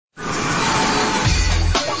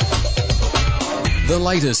The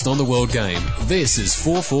latest on the world game. This is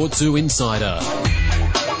 442 Insider.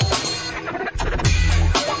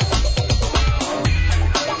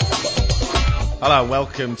 Hello,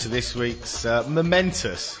 welcome to this week's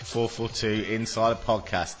momentous 442 Insider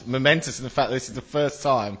podcast. Momentous in the fact that this is the first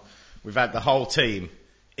time we've had the whole team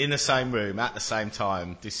in the same room at the same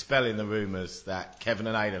time, dispelling the rumours that Kevin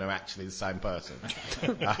and Aidan are actually the same person.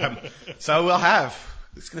 So we'll have,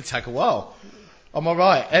 it's going to take a while. On my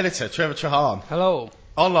right, editor Trevor Trahan. Hello.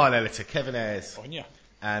 Online editor Kevin Ayres. Onya.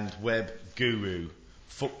 And web guru,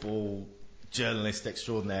 football journalist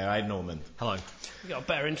extraordinaire Aidan Norman. Hello. You got a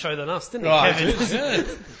better intro than us, didn't Right. you, Kevin? Yeah.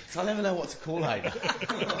 So I never know what to call Aidan.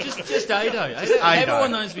 Just Ado.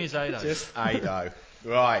 Everyone knows me as Ado. Just Ado.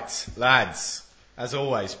 Right, lads. As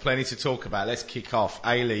always, plenty to talk about. Let's kick off.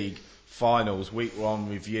 A-League finals, week one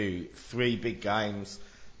review. 3 big games.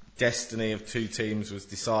 Destiny of 2 teams was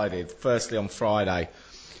decided. Firstly on Friday,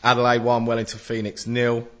 Adelaide 1, Wellington Phoenix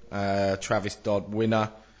 0. Travis Dodd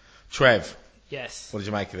winner. Trev. Yes. What did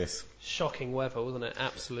you make of this? Shocking weather, wasn't it?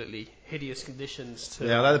 Absolutely hideous conditions.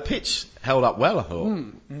 Yeah, although the pitch held up well, I thought.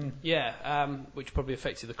 Yeah, which probably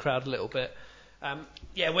affected the crowd a little bit.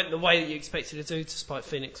 It went the way that you expected it to, despite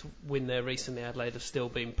Phoenix win there recently. Adelaide have still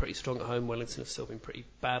been pretty strong at home. Wellington have still been pretty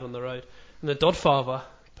bad on the road. And the Dodd father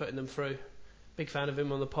putting them through. Big fan of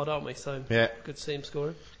him on the pod, aren't we? So yeah. Good to see him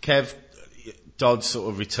scoring. Kev, Dodd sort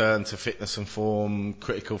of returned to fitness and form,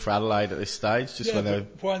 critical for Adelaide at this stage.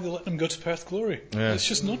 Why are they letting him go to Perth Glory? Yeah. It's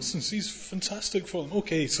just nonsense. He's fantastic for them.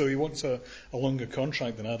 Okay, so he wants a longer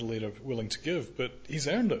contract than Adelaide are willing to give, but he's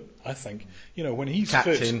earned it, I think. You know, when he's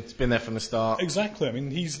captain, fit, he's been there from the start. Exactly. I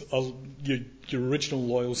mean, he's your original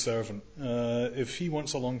loyal servant. If he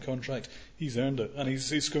wants a long contract, he's earned it, and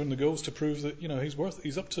he's scoring the goals to prove that he's worth it.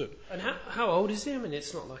 He's up to it. And how old is he? I mean,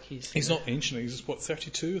 it's not like he's not ancient. He's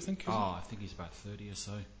 32, I think. I think he's about 30 or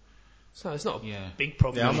so. So it's not a big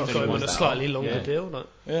problem. I'm not got him on a slightly longer deal. Like.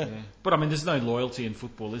 Yeah. But I mean, there's no loyalty in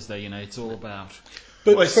football, is there? It's all about.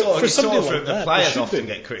 But well, for somebody like the that, players often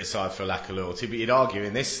get criticised for lack of loyalty, but you'd argue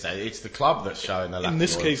in this state it's the club that's showing the lack of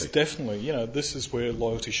loyalty. In this case, definitely, this is where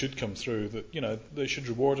loyalty should come through. That they should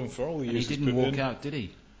reward him for all the years. And he didn't walk out, did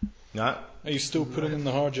he? No. He's still putting in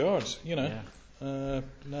the hard yards. Yeah. I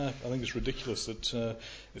think it's ridiculous that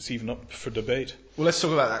it's even up for debate. Well, let's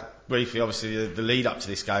talk about that briefly. Obviously, the lead up to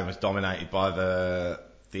this game was dominated by the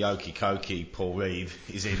okey cokey Paul Reed.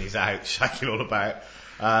 He's in, he's out, shaking all about.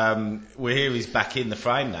 We hear he's back in the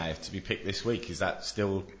frame now to be picked this week. Is that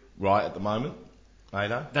still right at the moment?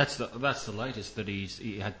 Ado? That's the latest that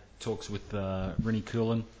he had talks with Rinnie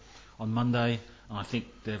Coolen on Monday, and I think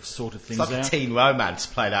they've sorted things out. It's like a teen romance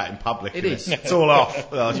played out in public. It is. It's all off.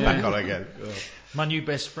 It's back on again. My new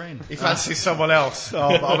best friend. He fancies someone else.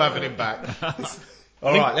 I'm having him back.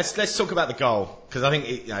 All right, let's talk about the goal, because I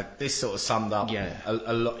think this sort of summed up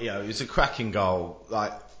a lot. It was a cracking goal,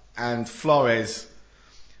 and Flores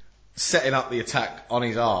setting up the attack on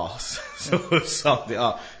his arse sort of summed it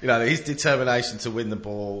up. His determination to win the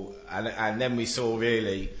ball, and then we saw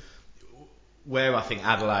really where I think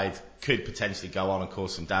Adelaide could potentially go on and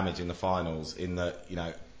cause some damage in the finals. In the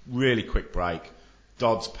really quick break,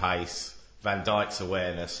 Dodd's pace, Van Dijk's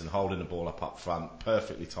awareness, and holding the ball up front,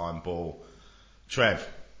 perfectly timed ball. Trev.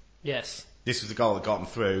 Yes. This was the goal that got them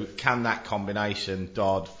through. Can that combination,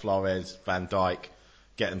 Dodd, Flores, Van Dijk,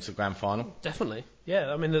 get them to the grand final? Definitely.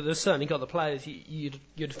 Yeah, I mean, they've certainly got the players.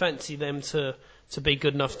 You'd fancy them to be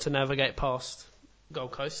good enough to navigate past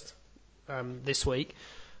Gold Coast this week.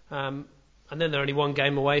 And then they're only one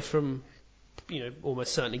game away from,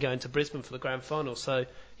 almost certainly going to Brisbane for the grand final. So,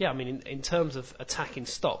 yeah, I mean, in terms of attacking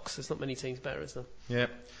stocks, there's not many teams better, is there? Yeah.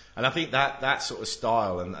 And I think that sort of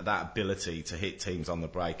style and that ability to hit teams on the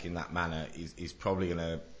break in that manner is probably going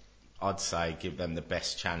to, I'd say, give them the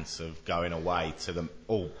best chance of going away to them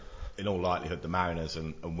all. In all likelihood, the Mariners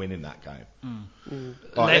and winning that game.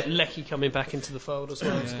 Leckie coming back into the fold as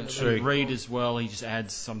well. Yeah, true. Reid as well, he just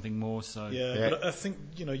adds something more. So But I think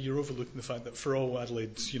you're overlooking the fact that for all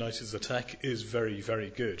Adelaide United's attack is very, very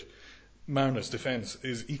good, Mariners' defence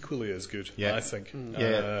is equally as good. Yeah. I think.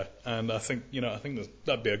 And I think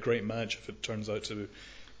that'd be a great match if it turns out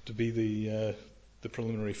to be the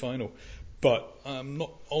preliminary final. But I'm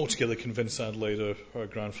not altogether convinced Adelaide are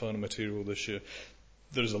grand final material this year.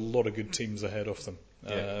 There's a lot of good teams ahead of them.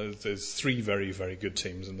 There's 3 very, very good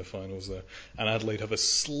teams in the finals there. And Adelaide have a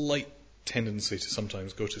slight tendency to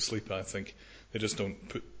sometimes go to sleep, I think. They just don't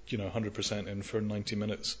put 100% in for 90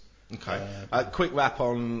 minutes. Okay. Quick wrap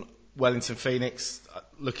on Wellington Phoenix.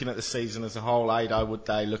 Looking at the season as a whole, Ado, would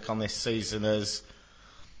they look on this season as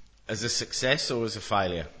a success or as a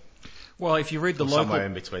failure? Well, if you read the somewhere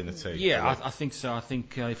in between the two. Yeah, I think so. I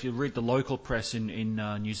think if you read the local press in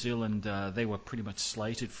New Zealand, they were pretty much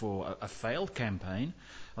slated for a failed campaign.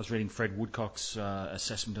 I was reading Fred Woodcock's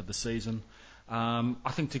assessment of the season.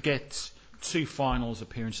 I think to get 2 finals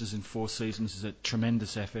appearances in 4 seasons is a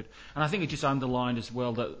tremendous effort, and I think it just underlined as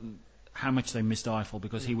well that how much they missed Eiffel,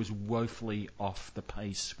 because he was woefully off the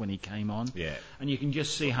pace when he came on. Yeah. And you can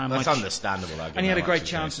just see how That's much... understandable, though. And he had a great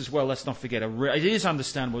chance as well, let's not forget. It is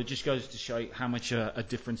understandable. It just goes to show how much a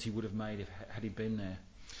difference he would have made had he been there.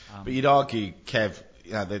 But you'd argue, Kev,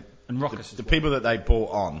 the people that they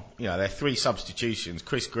brought on, their 3 substitutions,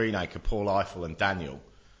 Chris Greenacre, Paul Eiffel and Daniel,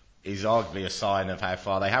 is arguably a sign of how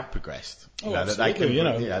far they have progressed. That they can,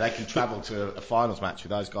 they can travel to a finals match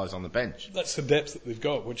with those guys on the bench. That's the depth that they've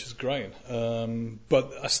got, which is great.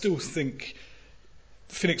 But I still think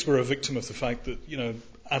Phoenix were a victim of the fact that,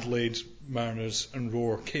 Adelaide, Mariners and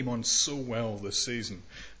Roar came on so well this season.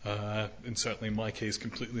 And certainly in my case,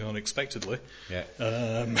 completely unexpectedly.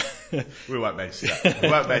 Yeah. We won't mention that. We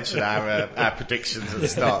won't mention our predictions at the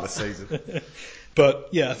start of the season. But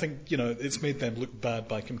yeah, I think it's made them look bad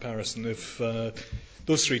by comparison. If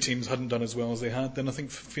those 3 teams hadn't done as well as they had, then I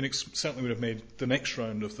think Phoenix certainly would have made the next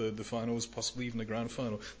round of the finals, possibly even the grand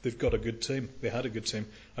final. They've got a good team. They had a good team.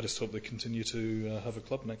 I just hope they continue to have a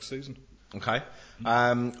club next season. Okay.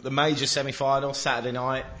 The major semi-final Saturday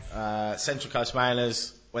night, Central Coast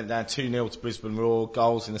Mariners went down 2-0 to Brisbane Roar.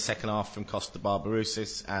 Goals in the second half from Costa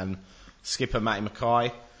Barbarousis and skipper Matty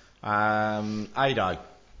Mackay. Ado,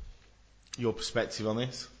 your perspective on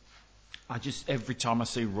this? Every time I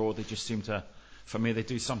see Raw, they just seem to, for me, they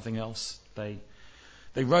do something else. They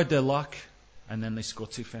rode their luck, and then they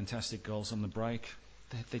scored 2 fantastic goals on the break.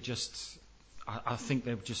 I think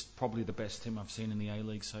they're just probably the best team I've seen in the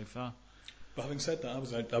A-League so far. But having said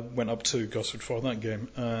that, I went up to Gosford for that game,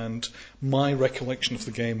 and my recollection of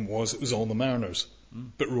the game was it was all the Mariners,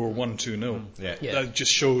 but Roar won 2-0. Yeah. That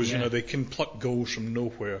just shows, they can pluck goals from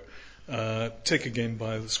nowhere. Take a game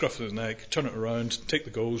by the scruff of the neck, turn it around, take the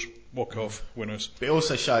goals, walk off, winners. It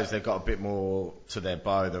also shows they've got a bit more to their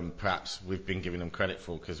bow than perhaps we've been giving them credit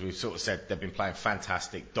for, because we've sort of said they've been playing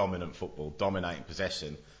fantastic, dominant football, dominating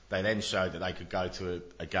possession. They then showed that they could go to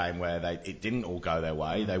a game where it didn't all go their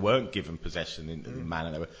way. They weren't given possession in the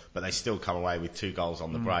manner they were, but they still come away with 2 goals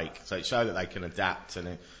on the break. So it showed that they can adapt.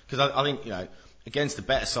 Because I think, against the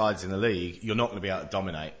better sides in the league, you're not going to be able to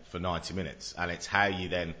dominate for 90 minutes. And it's how you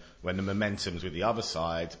then, when the momentum's with the other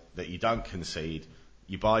side, that you don't concede,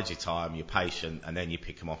 you bide your time, you're patient, and then you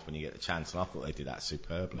pick them off when you get the chance. And I thought they did that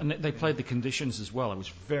superbly. And they played the conditions as well. It was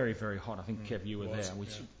very, very hot. I think, Kev, you were there.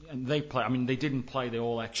 And they didn't play the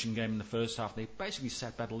all-action game in the first half. They basically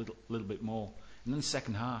sat back a little bit more. And then the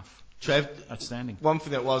second half, Trev, outstanding. One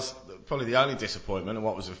thing that was probably the only disappointment, and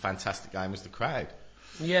what was a fantastic game, was the crowd.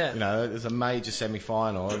 Yeah. It was a major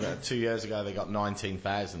semi-final. 2 years ago they got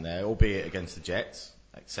 19,000 there, albeit against the Jets,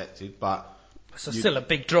 accepted, but... So still a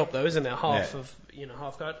big drop though, isn't it? Half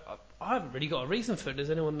crowd. I haven't really got a reason for it. Does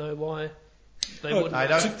anyone know why they wouldn't? I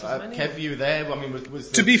don't. Kev, you were there. I mean,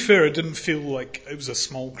 to be fair, it didn't feel like it was a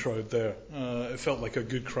small crowd there. It felt like a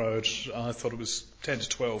good crowd. I thought it was 10 to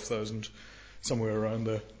 12,000, somewhere around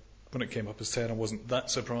there. When it came up as 10, I wasn't that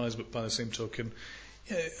surprised, but by the same token,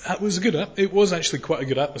 yeah, it was it was actually quite a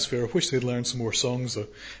good atmosphere. I wish they'd learned some more songs though.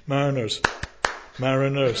 Mariners.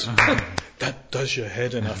 That does your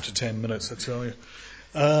head in after 10 minutes, I tell you.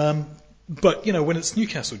 But, when it's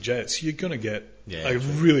Newcastle Jets, you're going to get a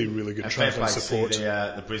really, really good travelling support.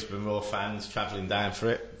 The Brisbane Roar fans travelling down for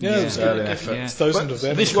it. Yeah, it was a good effort. Yeah. Thousands of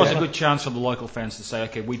them. This was a good chance for the local fans to say,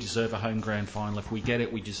 okay, we deserve a home grand final. If we get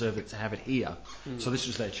it, we deserve it to have it here. So this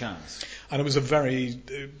was their chance. And it was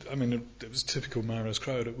it was a typical Mariners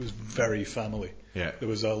crowd. It was very family. Yeah. There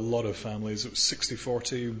was a lot of families. It was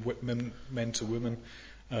 60-40, men to women,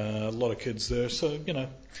 a lot of kids there. So,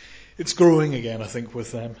 it's growing again, I think,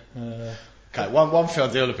 with them. Okay, one thing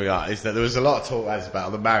I do want to bring up is that there was a lot of talk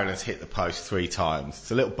about the Mariners hit the post 3 times.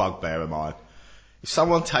 It's a little bugbear of mine. If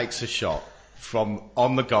someone takes a shot from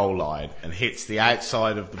on the goal line and hits the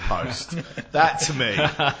outside of the post, that to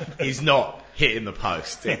me is not hitting the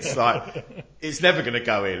post. It's like, it's never going to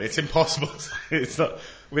go in. It's impossible. It's not.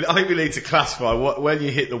 I think we need to classify when you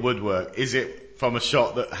hit the woodwork, is it from a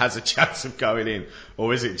shot that has a chance of going in,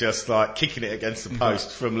 or is it just like kicking it against the post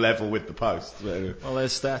from level with the post? Well,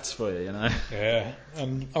 there's stats for you, Yeah,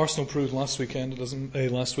 and Arsenal proved last week it doesn't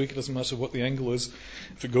matter what the angle is.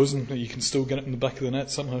 If it goes in, you can still get it in the back of the net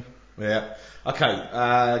somehow. Yeah.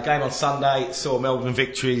 Okay. Game on Sunday saw Melbourne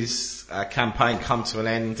Victory's campaign come to an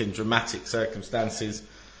end in dramatic circumstances.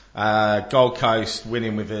 Gold Coast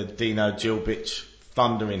winning with a Dino Gilbich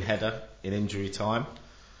thundering header in injury time.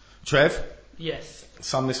 Trev, Yes.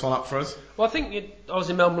 sum this one up for us. Well, I think I was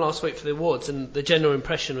in Melbourne last week for the awards, and the general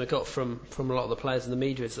impression we got from a lot of the players and the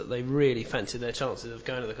media is that they really fancied their chances of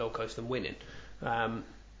going to the Gold Coast and winning. And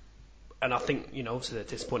I think, obviously they're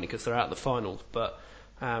disappointed because they're out of the finals, but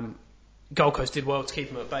Gold Coast did well to keep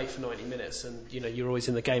them at bay for 90 minutes, and you're always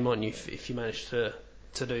in the game, aren't you, if you manage to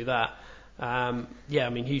do that.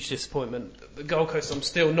 Huge disappointment. The Gold Coast I'm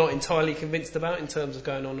still not entirely convinced about in terms of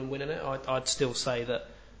going on and winning it. I'd still say that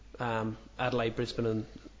Adelaide, Brisbane and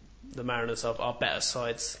the Mariners are better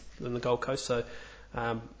sides than the Gold Coast, so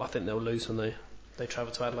I think they'll lose when they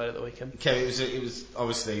travel to Adelaide at the weekend. Okay, it was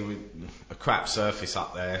obviously with a crap surface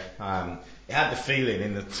up there. It had the feeling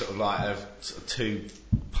in the sort of two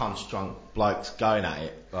punch-drunk blokes going at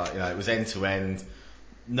it. It was end to end.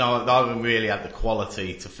 None of them really had the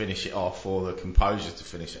quality to finish it off or the composure to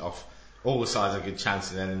finish it off. All the sides had a good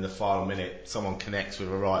chance, and then in the final minute, someone connects with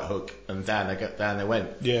a right hook, and down they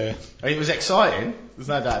went. Yeah. It was exciting. There's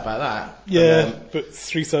no doubt about that. Yeah, but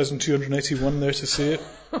 3,281 there to see it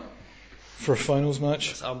for a finals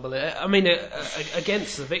match. It's unbelievable.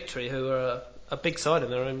 Against the Victory, who are a big side in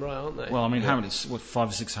their own right, aren't they? Well, Hammond, it's 500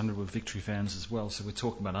 or 600 with Victory fans as well, so we're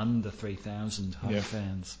talking about under 3,000 home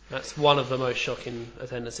fans. That's one of the most shocking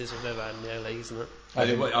attendances we've ever had in the A-League, isn't it?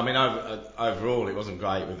 Overall, it wasn't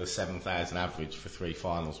great with a 7,000 average for 3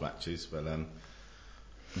 finals matches, but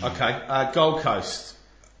okay. Gold Coast,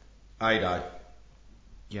 Ado.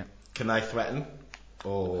 Yeah. Can they threaten,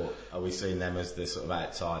 or are we seeing them as the sort of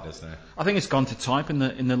outsiders now? I think it's gone to type in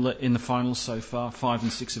the finals so far. 5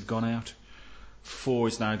 and 6 have gone out. 4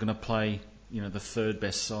 is now going to play, the third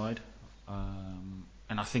best side,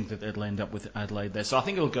 and I think that they'll end up with Adelaide there. So I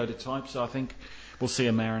think it'll go to type. So I think we'll see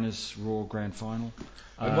a Mariners Raw Grand Final.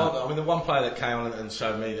 The one player that came on and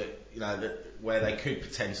showed me that where they could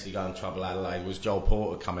potentially go and trouble Adelaide was Joel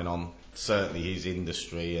Porter coming on. Certainly his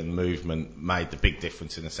industry and movement made the big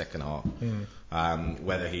difference in the second half.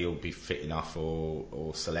 Whether he'll be fit enough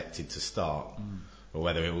or selected to start, or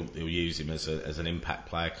whether he'll use him as an impact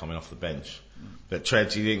player coming off the bench. But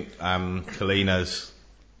Trev, do you think Kalina's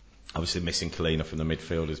obviously missing Kalina from the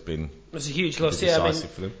midfield has been it's a huge loss?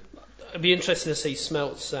 Decisive for them. It'd be interesting to see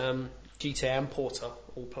Smelts, GTA and Porter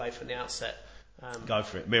all play from the outset. Go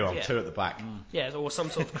for it. Miron, 2 at the back. Yeah, or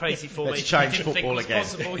some sort of crazy formation. Let's change you didn't football think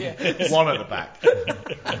was again. Possible, yeah. 1 at the back.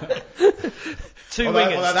 2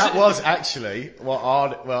 wingers. Well, that was actually what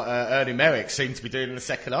Ernie Merrick seemed to be doing in the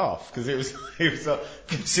second half, because he was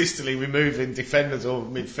consistently removing defenders or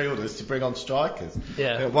midfielders to bring on strikers.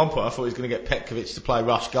 Yeah. At one point, I thought he was going to get Petkovic to play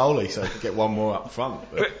rush goalie so he could get one more up front.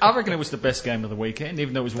 But I reckon it was the best game of the weekend,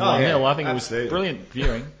 even though it was 1-0. I think absolutely. It was brilliant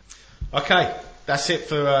viewing. Okay. That's it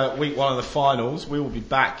for week 1 of the finals. We will be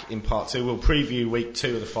back in part 2. We'll preview week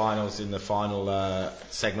 2 of the finals in the final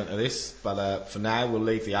segment of this. But for now, we'll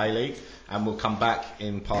leave the A-League and we'll come back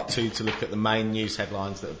in part 2 to look at the main news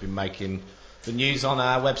headlines that have been making the news on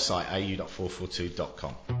our website,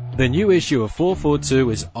 au.442.com. The new issue of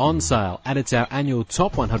 442 is on sale, and it's our annual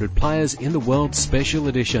Top 100 Players in the World Special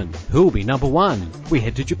Edition. Who'll be number 1? We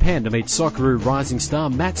head to Japan to meet Socceroo rising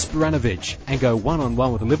star Matt Sporanovic and go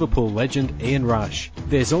one-on-one with Liverpool legend Ian Rush.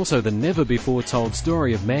 There's also the never-before-told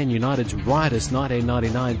story of Man United's riotous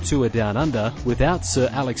 1999 tour down under without Sir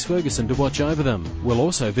Alex Ferguson to watch over them. We'll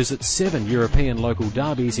also visit 7 European local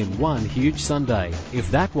derbies in one huge Sunday.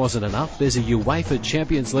 If that wasn't enough, there's a UEFA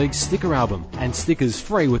Champions League sticker album and stickers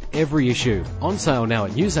free with every issue. On sale now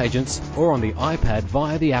at newsagents or on the iPad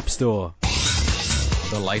via the App Store.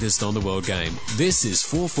 The latest on the world game. This is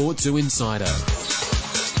 442 Insider.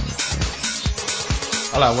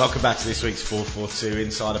 Hello and welcome back to this week's 442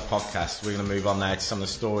 Insider podcast. We're going to move on now to some of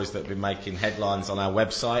the stories that have been making headlines on our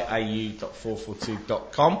website,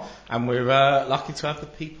 au.442.com, and we're lucky to have the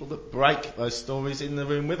people that break those stories in the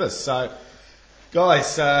room with us. So,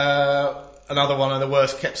 guys, another one of the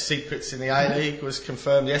worst kept secrets in the A-League was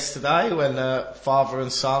confirmed yesterday when father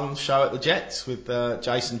and son show at the Jets with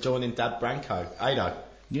Jason joining Dad Branco. Ado.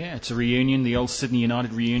 Yeah, it's a reunion, the old Sydney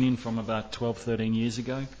United reunion from about 12, 13 years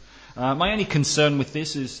ago. My only concern with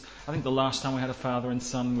this is, I think the last time we had a father and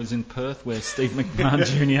son was in Perth, where Steve McMahon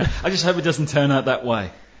Jr. I just hope it doesn't turn out that way,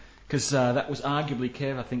 because that was arguably,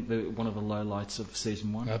 Kev, I think one of the lowlights of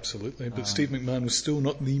season 1. Absolutely, but Steve McMahon was still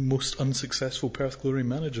not the most unsuccessful Perth Glory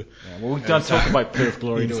manager. Yeah, well, we don't talk about Perth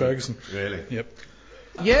Glory, do we? Ferguson. Really? Yep.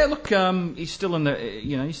 Yeah, look, he's still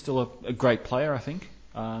he's still a great player, I think.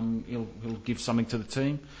 He'll give something to the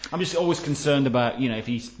team. I'm just always concerned about, if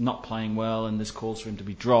he's not playing well and there's calls for him to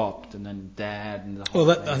be dropped, and then Dad and the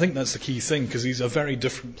whole thing. I think that's the key thing, because he's a very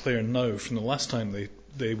different player now from the last time they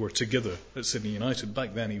they were together at Sydney United.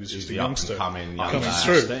 Back then he was just a the youngster coming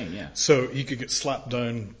through. Yeah. So he could get slapped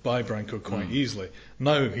down by Branco quite easily.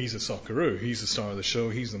 Now he's a Socceroo, he's the star of the show,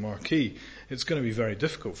 he's the marquee. It's going to be very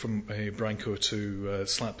difficult for Branco to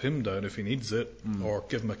slap him down if he needs it, or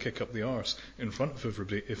give him a kick up the arse in front of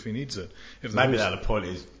everybody if he needs it. Maybe that'll point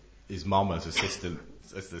his mum as assistant,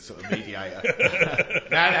 as the sort of mediator.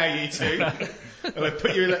 now you two. We'll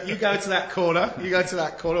put you go to that corner,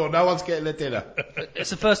 or no one's getting the dinner. It's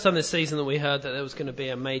the first time this season that we heard that there was going to be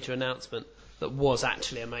a major announcement that was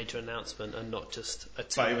actually a major announcement and not just a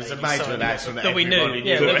team. But it was a major announcment that we knew. everybody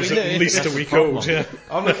knew. Yeah, It was at least a week old, yeah.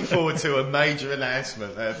 I'm looking forward to a major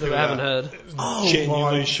announcement. That we haven't heard.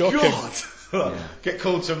 Genuinely shocking. God. Get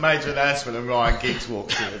called to a major announcement and Ryan Giggs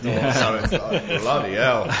walks in the door. So it's like, bloody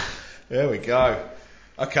hell. There we go.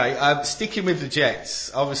 Okay, sticking with the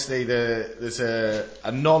Jets, obviously there's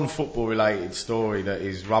a non-football related story that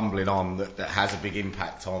is rumbling on that has a big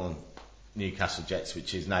impact on Newcastle Jets,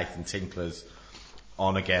 which is Nathan Tinkler's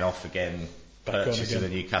on again, off again purchase of the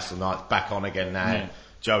Newcastle Knights, back on again now. Yeah.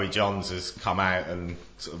 Joey Johns has come out and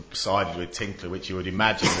sort of sided with Tinkler, which you would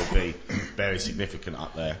imagine would be very significant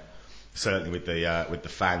up there, certainly with the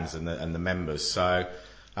fans and the members. So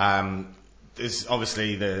there's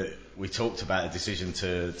obviously we talked about a decision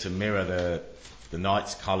to mirror the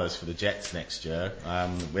Knights colours for the Jets next year.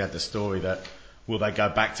 We had the story that will they go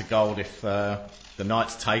back to gold if the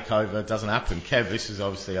Knights takeover doesn't happen? Kev, this is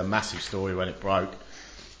obviously a massive story when it broke.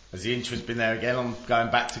 Has the interest been there again on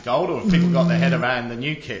going back to gold, or have people got their head around the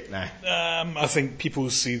new kit now? I think people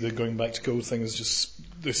see the going back to gold thing as just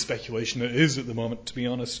the speculation it is at the moment, to be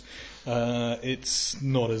honest. It's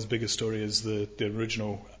not as big a story as the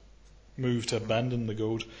original move to abandon the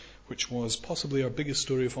gold, which was possibly our biggest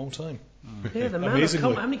story of all time. Yeah, the amount of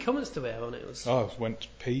how many comments do we have on it? It went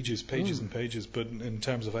pages and pages, but in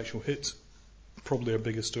terms of actual hits, probably our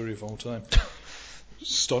biggest story of all time.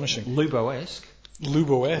 Astonishing. Lubo-esque.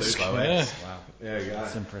 Yeah. Wow. Yeah,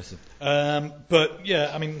 that's impressive. But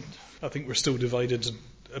yeah, I mean, I think we're still divided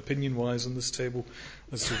opinion-wise on this table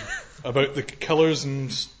as to about the colours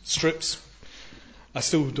and strips. I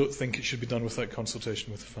still don't think it should be done without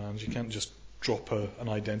consultation with the fans. You can't just drop an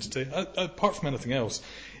identity. Apart from anything else,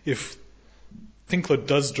 if Tinkler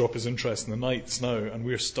does drop his interest in the Knights now and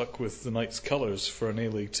we're stuck with the Knights colours for an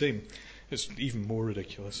A-League team, it's even more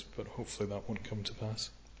ridiculous, but hopefully that won't come to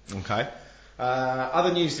pass. Okay.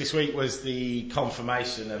 Other news this week was the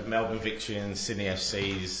confirmation of Melbourne Victory and Sydney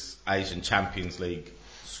FC's Asian Champions League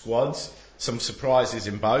squads. Some surprises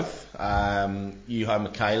in both. Juho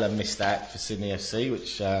Michaela missed out for Sydney FC,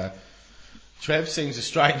 which Trev seems a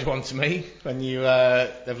strange one to me. When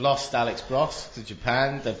they've lost Alex Bross to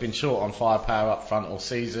Japan, they've been short on firepower up front all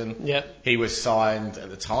season. Yep. He was signed at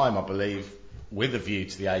the time, I believe, with a view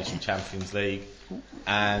to the Asian Champions League,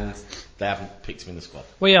 and they haven't picked him in the squad.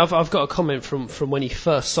 Well, yeah, I've got a comment from when he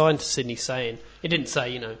first signed to Sydney saying, he didn't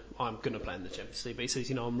say, I'm going to play in the Champions League, but he says,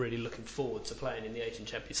 I'm really looking forward to playing in the Asian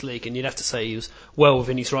Champions League, and you'd have to say he was well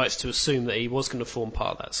within his rights to assume that he was going to form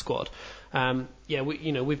part of that squad.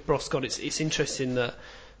 With Broscott, it's interesting that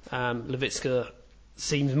Levicka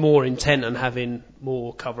seems more intent on having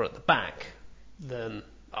more cover at the back than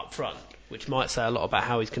up front, which might say a lot about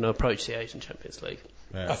how he's going to approach the Asian Champions League.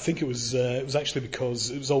 Yeah. I think it was actually because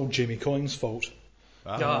it was all Jamie Coyne's fault.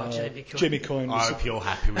 Jamie Coyne. I hope you're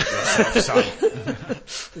happy with yourself,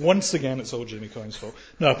 son. Once again, it's all Jamie Coyne's fault.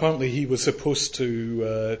 No, apparently he was supposed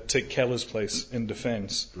to take Keller's place in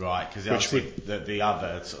defence. Right, because the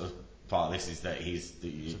other sort of part of this is that he's the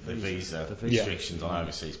visa restrictions on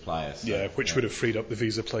overseas players. So, which would have freed up the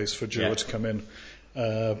visa place for Joe to come in.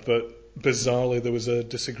 But bizarrely, there was a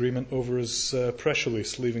disagreement over his press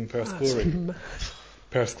release leaving Perth Glory.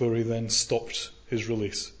 Perth Glory then stopped his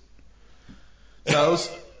release. So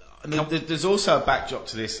there's also a backdrop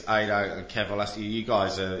to this, Ado and Kev. I'll ask you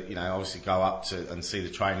guys, obviously go up to and see the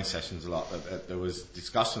training sessions a lot. There was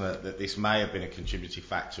discussion that this may have been a contributing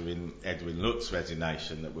factor in Edwin Lutz's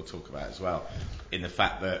resignation that we'll talk about as well, in the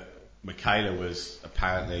fact that Michaela was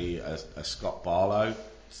apparently a Scott Barlow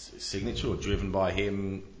signature, or driven by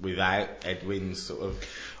him without Edwin's sort of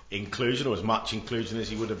inclusion, or as much inclusion as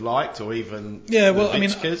he would have liked, or even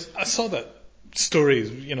I saw that story,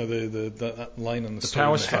 that line in the story,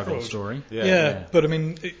 power struggle story. But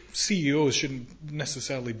CEOs shouldn't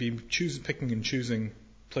necessarily be picking and choosing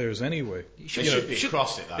players anyway. It should be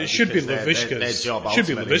across it, though. It should be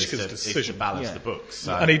Levicka's decision is to balance the books.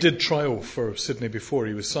 So. And he did trial for Sydney before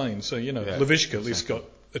he was signed, so Levicka at least got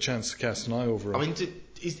a chance to cast an eye over it.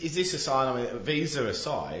 Is this a sign? Visa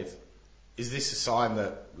aside, is this a sign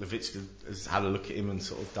that Levitsky has had a look at him and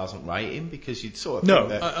sort of doesn't rate him? Because you'd sort of think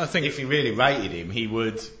that I think if he really rated him, he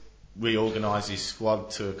would reorganise his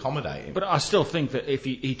squad to accommodate him. But I still think that if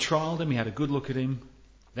he trialled him, he had a good look at him,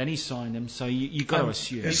 then he signed him. So you got to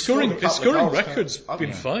assume his scoring record's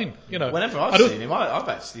been fine. Whenever I've seen him, I've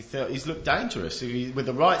actually thought he's looked dangerous. With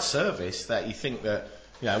the right service, that you think that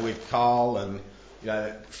with Carl and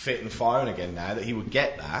fit and firing again now, that he would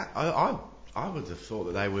get that. I would have thought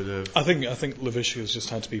that they would have. I think Levitsky has just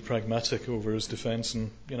had to be pragmatic over his defence,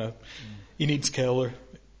 and he needs Keller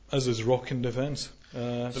as his rock in defence.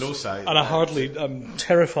 But also, and I'm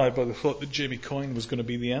terrified by the thought that Jamie Coyne was going to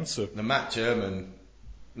be the answer. The Matt German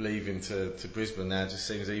leaving to Brisbane now just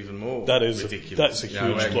seems even more ridiculous. That's a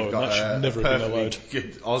huge blow. That should never have been allowed.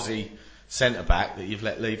 Good Aussie centre back that you've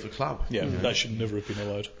let leave the club. Yeah, that should never have been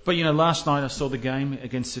allowed. But last night I saw the game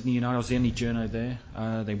against Sydney United. I was the only journo there.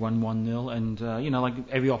 They won 1-0, and like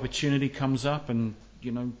every opportunity comes up, and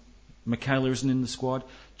Michaela isn't in the squad.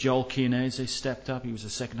 Joel Chianese stepped up. He was a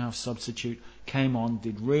second half substitute. Came on,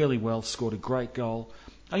 did really well, scored a great goal.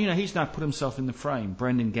 He's now put himself in the frame.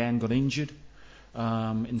 Brendan Gann got injured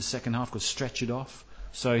in the second half, got stretchered off.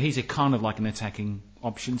 So he's a kind of like an attacking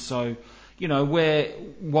option. So,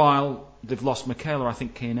 while they've lost Michaela, I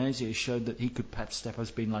think Chianese has showed that he could perhaps step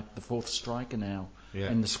as being like the fourth striker now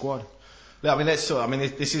in the squad. Yeah,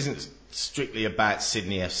 this isn't strictly about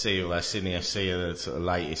Sydney FC, although Sydney FC are the sort of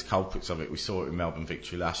latest culprits of it. We saw it in Melbourne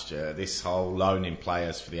Victory last year. This whole loaning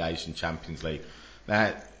players for the Asian Champions League.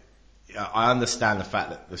 Now, I understand the fact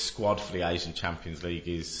that the squad for the Asian Champions League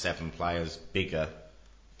is 7 players bigger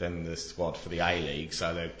than the squad for the A-League,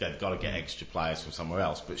 so they've got to get extra players from somewhere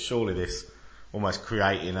else. But surely this almost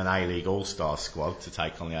creating an A-League all-star squad to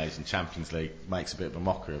take on the Asian Champions League makes a bit of a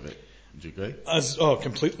mockery of it. Would you agree?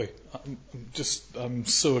 Completely. I'm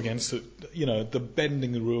so against it. The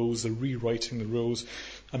bending the rules, the rewriting the rules.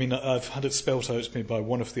 I mean, I've had it spelt out to me by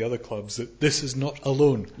one of the other clubs that this is not a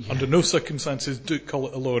loan. Yeah. Under no circumstances do call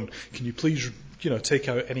it a loan. Can you please, take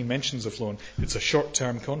out any mentions of loan? It's a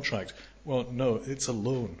short-term contract. Well, no, it's a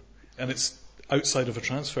loan, and it's outside of a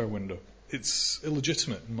transfer window. It's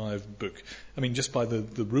illegitimate in my book. I mean, just by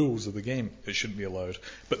the rules of the game, it shouldn't be allowed.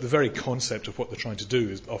 But the very concept of what they're trying to do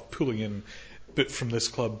is of pulling in bit from this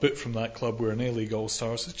club, bit from that club, we're an A-League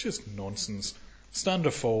All-Stars. It's just nonsense. Stand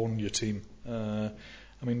or fall on your team.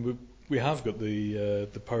 We have got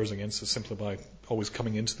the powers against us simply by always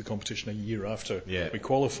coming into the competition a year after we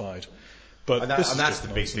qualified. But that's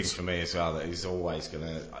the big thing for me as well, that he's always going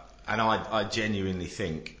to... And I genuinely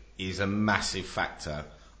think is a massive factor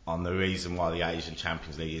on the reason why the Asian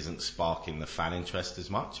Champions League isn't sparking the fan interest as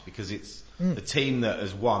much, because it's the team that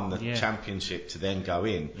has won the championship to then go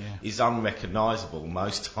in is unrecognisable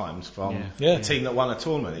most times from the team that won a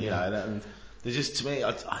tournament. And they're just, to me,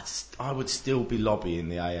 I would still be lobbying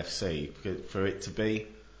the AFC for it to be,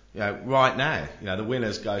 right now, the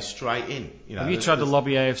winners go straight in. Have you tried to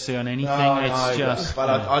lobby AFC on anything?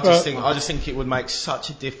 I just think it would make such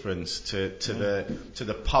a difference to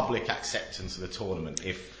the public acceptance of the tournament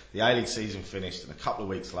if the A-League season finished and a couple of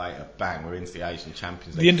weeks later, bang, we're into the Asian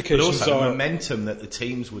Champions League. The indications but also are the momentum that the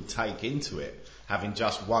teams would take into it, having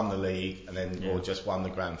just won the league and then or just won the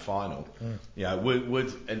grand final,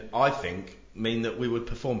 would and I think mean that we would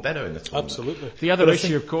perform better in the tournament. Absolutely. The other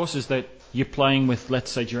issue, of course, is that you're playing with,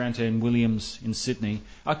 let's say, Durante and Williams in Sydney.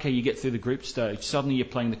 Okay, you get through the group stage. Suddenly you're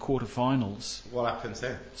playing the quarterfinals. What happens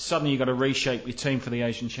then? Suddenly you've got to reshape your team for the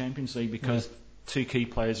Asian Champions League because 2 key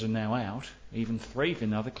players are now out, even 3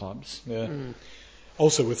 in other clubs. Yeah.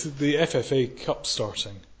 Also, with the FFA Cup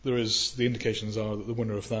starting, the indications are that the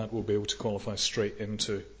winner of that will be able to qualify straight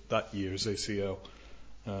into that year's ACL,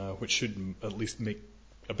 which should at least make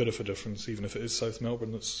a bit of a difference, even if it is South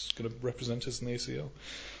Melbourne that's going to represent us in the ACL.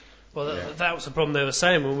 Well, that was the problem they were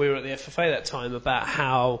saying when we were at the FFA that time about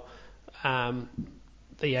how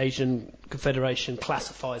the Asian Confederation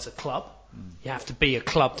classifies a club. You have to be a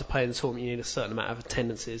club to play in the tournament. You need a certain amount of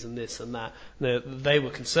attendances and this and that. They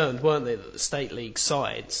were concerned, weren't they, that the State League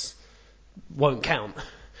sides won't count.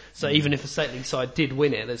 So even if a State League side did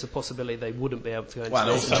win it, there's a possibility they wouldn't be able to go into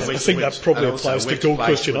I think that probably applies to Gold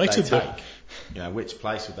Coast United. Which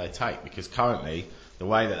place would they take? Because currently, the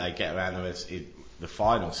way that they get around the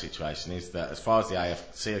final situation is that, as far as the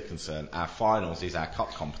AFC are concerned, our finals is our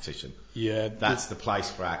cup competition. Yeah, that's the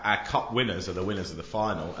place for our cup winners are the winners of the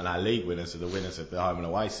final, and our league winners are the winners of the home and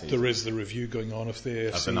away season. There is the review going on of the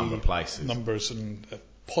AFC of the number of places, numbers, and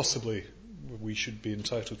possibly we should be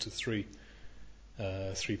entitled to 3.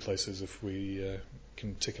 3 places if we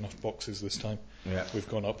can tick enough boxes this time. Yeah. We've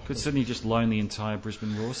gone up. Could suddenly just loan the entire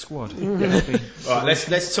Brisbane Roar squad. Right,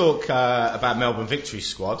 let's talk about Melbourne Victory's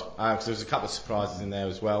squad, because there was a couple of surprises in there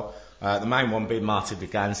as well. The main one being Martin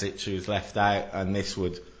Dugandzic, who was left out, and this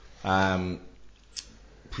would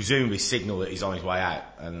presumably signal that he's on his way out,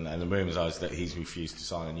 and the rumours are that he's refused to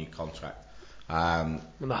sign a new contract. And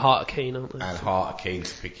the Heart are keen, aren't they? And Heart are keen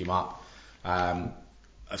to pick him up.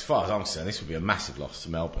 As far as I'm concerned, this would be a massive loss to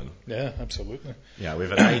Melbourne. Yeah, absolutely.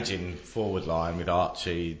 With an ageing forward line with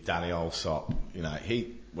Archie, Danny Allsop,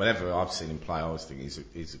 whenever I've seen him play, I always think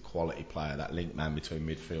he's a quality player, that link man between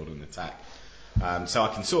midfield and attack. So I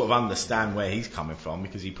can sort of understand where he's coming from,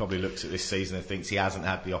 because he probably looks at this season and thinks he hasn't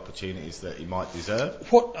had the opportunities that he might deserve.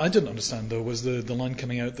 What I didn't understand, though, was the line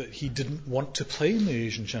coming out that he didn't want to play in the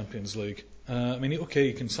Asian Champions League.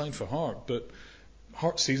 He can sign for Heart, but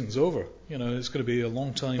Heart's season's over. It's going to be a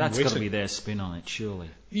long time That's waiting. got to be their spin on it, surely.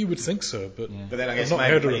 You would think so, but But then I guess I've not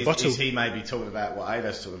heard a rebuttal. is he maybe talking about what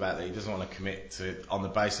Ada's talking about, that he doesn't want to commit to, on the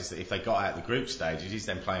basis that if they got out the group stages, he's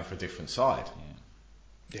then playing for a different side.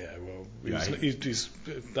 Yeah, well,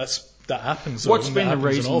 that happens. What's been the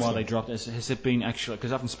reason why they dropped this? Has it been actually,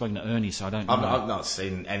 because I haven't spoken to Ernie, so I don't know. I've not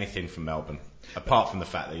seen anything from Melbourne, apart from the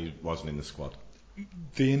fact that he wasn't in the squad.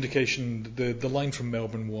 The indication, the line from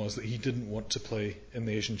Melbourne was that he didn't want to play in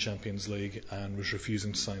the Asian Champions League and was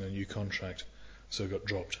refusing to sign a new contract, so it got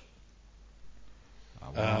dropped.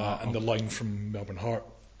 And the line from Melbourne Heart,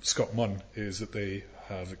 Scott Munn, is that they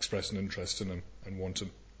have expressed an interest in him and want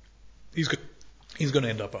him. He's going to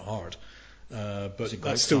end up at Heart, but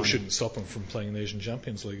that still shouldn't stop him from playing in the Asian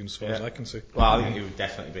Champions League, as far as I can see. Well, I think it would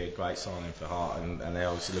definitely be a great signing for Heart, and they're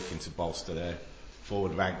obviously looking to bolster their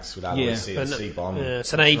forward ranks with Aloisi and Seabon. Yeah,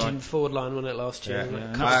 it's an aging forward line, wasn't it, last year?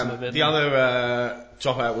 The other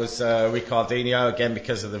dropout was Ricardinho, again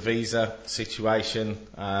because of the visa situation.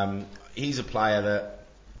 He's a player that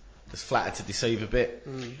has flattered to deceive a bit.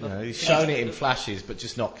 He's shown it in flashes, but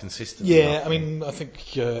just not consistently. Yeah, I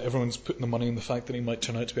think everyone's putting the money in the fact that he might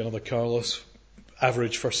turn out to be another Carlos.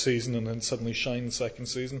 Average first season and then suddenly shine second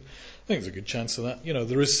season. I think there's a good chance of that.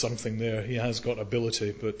 There is something there. He has got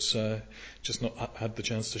ability, but just not had the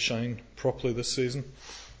chance to shine properly this season.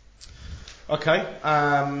 Okay,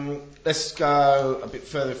 let's go a bit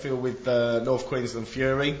further afield with North Queensland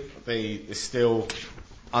Fury. The still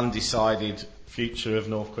undecided future of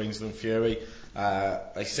North Queensland Fury.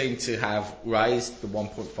 They seem to have raised the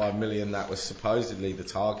 1.5 million that was supposedly the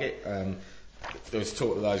target. There was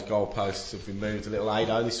talk that those goalposts have been moved a little.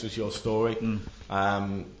 Ado, this was your story.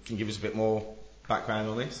 Can you give us a bit more background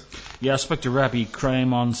on this? Yeah, I spoke to Rabbi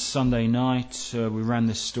Crame on Sunday night. We ran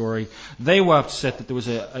this story. They were upset that there was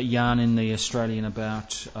a yarn in the Australian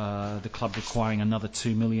about the club requiring another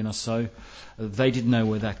 2 million or so. They didn't know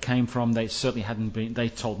where that came from. They certainly hadn't been. They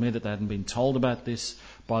told me that they hadn't been told about this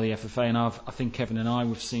by the FFA, and I think Kevin and I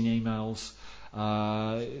we've seen emails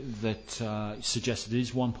that suggested it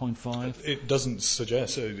is 1.5. It doesn't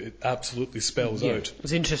suggest. It absolutely spells out. It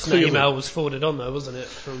was interesting. The email was forwarded on, though, wasn't it?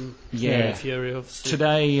 From Fury, obviously.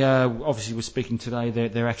 Today, obviously, we're speaking today.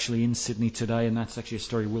 They're actually in Sydney today, and that's actually a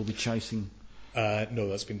story we'll be chasing. No,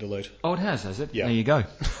 that's been delayed. Oh, it has it? Yeah. There you go.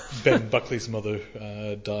 Ben Buckley's mother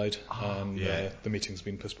died, and the meeting's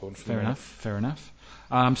been postponed. Fair enough.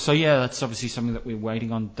 That's obviously something that we're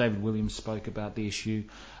waiting on. David Williams spoke about the issue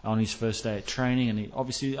on his first day at training, and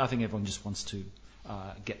I think everyone just wants to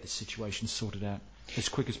get this situation sorted out as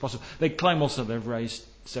quick as possible. They claim also they've raised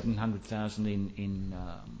 $700,000 in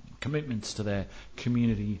commitments to their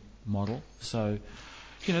community model. So,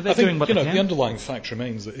 they're doing what they can. The underlying fact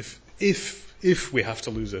remains that if we have to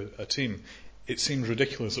lose a team, it seems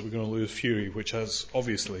ridiculous that we're going to lose Fury, which has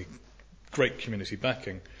obviously great community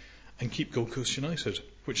backing, and keep Gold Coast United,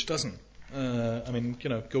 which doesn't.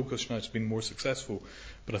 Gold Coast United's been more successful,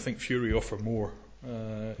 but I think Fury offer more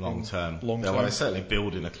long term. They're certainly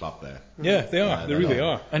building a club there. Yeah, they are. They really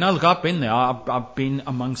are. And look, I've been there. I've been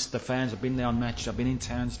amongst the fans. I've been there on matches. I've been in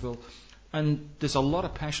Townsville, and there's a lot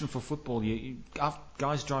of passion for football. You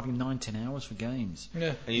guys driving 9-10 hours for games.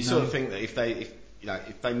 Yeah, and you sort of think that if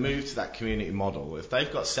they move to that community model, if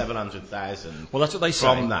they've got 700,000, well, that's what they say.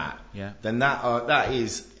 From that, then that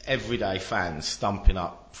is everyday fans stumping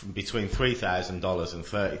up from between $3,000 and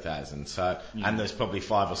 $30,000. So, and there's probably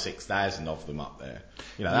 5,000 or 6,000 of them up there.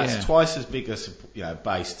 That's twice as big a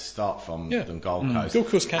base to start from than Gold Coast. Gold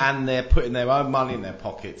Coast and they're putting their own money in their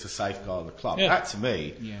pocket to safeguard the club. That to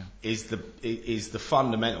me is the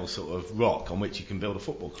fundamental sort of rock on which you can build a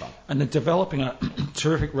football club. And they're developing a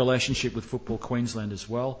terrific relationship with Football Queensland as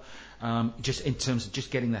well. just in terms of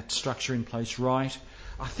just getting that structure in place right.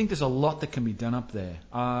 I think there's a lot that can be done up there.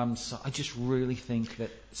 So I just really think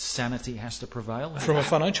that sanity has to prevail. From a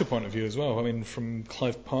financial point of view as well, I mean, from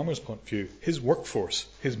Clive Palmer's point of view, his workforce,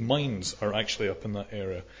 his mines are actually up in that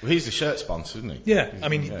area. Well, he's the shirt sponsor, isn't he? Yeah, I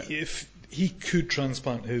mean, if he could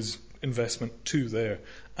transplant his investment to there,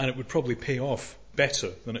 and it would probably pay off better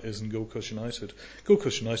than it is in Gold Coast United. Gold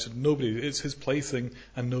Coast United, it's his plaything,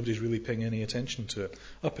 and nobody's really paying any attention to it.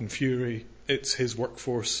 Up in Fury, it's his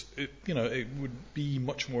workforce. It would be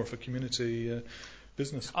much more of a community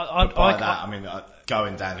business. I mean,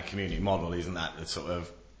 going down the community model, isn't that the sort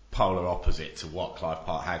of polar opposite to what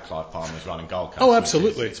how Clive Palmer's running Gold Coast? Oh,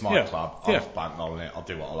 absolutely. It's my club. I'm bankrolling it. I'll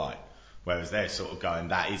do what I like. Whereas they're sort of going,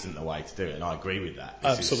 that isn't the way to do it, and I agree with that.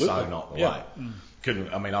 This is so not the way.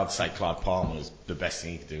 I'd say Clive Palmer is the best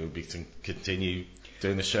thing he could do would be to continue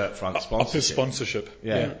doing the shirt front sponsorship. Up his sponsorship.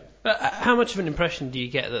 Yeah. How much of an impression do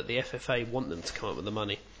you get that the FFA want them to come up with the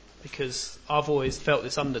money? Because I've always felt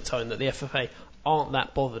this undertone that the FFA aren't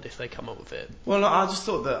that bothered if they come up with it. Well, I just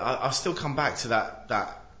thought that I still come back to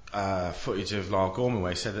that footage of Lyle Gorman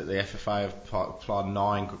where he said that the FFA have applied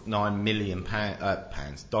 $9 million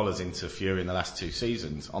dollars into Fury in the last 2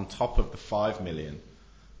 seasons, on top of the $5 million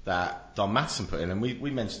that Don Masson put in. And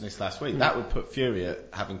we mentioned this last week. That would put Fury at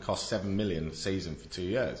having cost $7 million a season for 2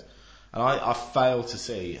 years. And I fail to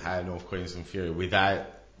see how North Queensland Fury, without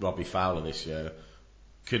Robbie Fowler this year,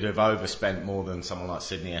 could have overspent more than someone like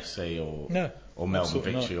Sydney FC or Melbourne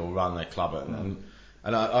Victory or run their club at.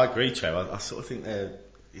 And I agree, Trev. I sort of think they're...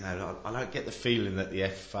 I don't get the feeling that the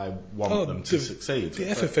FFA want them to succeed. The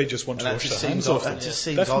FFA just want to wash their hands off them. That just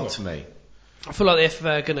seems odd to me. I feel like the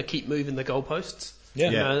FFA are going to keep moving the goalposts.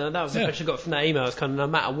 Yeah. That was the impression I got from that email. It's kind of no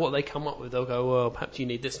matter what they come up with, they'll go, well, perhaps you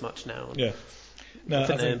need this much now. Yeah. No, I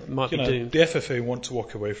think they might be doomed. The FFA want to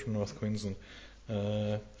walk away from North Queensland,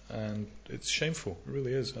 and it's shameful. It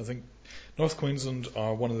really is. I think North Queensland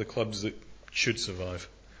are one of the clubs that should survive.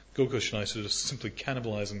 Gold Coast United are simply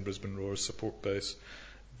cannibalising Brisbane Roar's support base,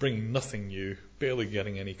 bringing nothing new, barely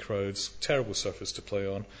getting any crowds, terrible surface to play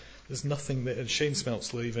on. There's nothing there. Shane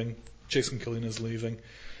Smelt's leaving, Jason Killeen is leaving.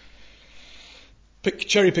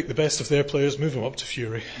 Cherry pick the best of their players, move them up to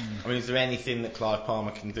Fury. I mean, is there anything that Clive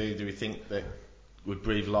Palmer can do we think, that would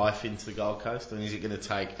breathe life into the Gold Coast? I mean, is it going to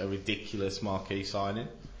take a ridiculous marquee signing?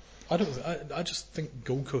 I just think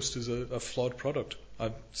Gold Coast is a flawed product.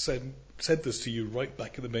 I've said this to you right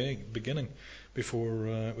back at the beginning, before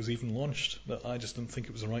it was even launched, that I just didn't think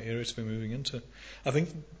it was the right area to be moving into. I think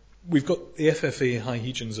we've got the FFA High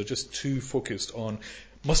Hegians are just too focused on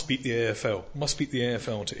must beat the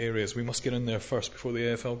AFL into areas. We must get in there first before the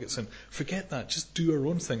AFL gets in. Forget that. Just do our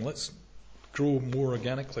own thing. Let's grow more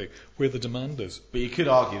organically where the demand is. But you could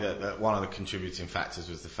argue that one of the contributing factors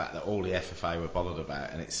was the fact that all the FFA were bothered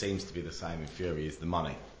about, and it seems to be the same in Fury, is the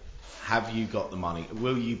money. Have you got the money?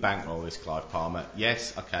 Will you bankroll this, Clive Palmer?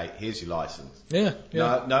 Yes. Okay. Here's your licence. Yeah.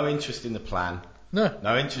 No interest in the plan.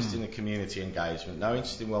 No interest in the community engagement. No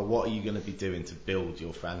interest in, well, what are you going to be doing to build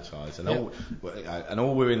your franchise? And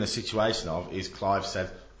all we're in the situation of is Clive said,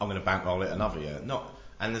 I'm going to bankroll it another year.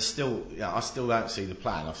 And there's still, I still don't see the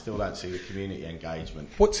plan. I still don't see the community engagement.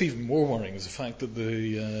 What's even more worrying is the fact that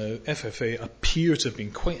the FFA appear to have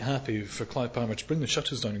been quite happy for Clive Palmer to bring the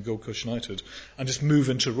shutters down in Gold Coast United and just move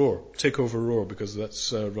into Roar, take over Roar because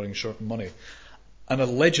that's running short on money, and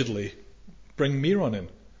allegedly bring Miron in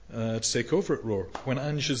to take over at Roar when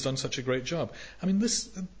Ange has done such a great job. I mean,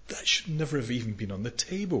 that should never have even been on the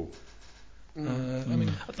table. I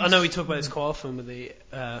know we talk about this quite often with the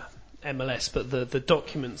MLS, but the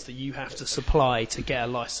documents that you have to supply to get a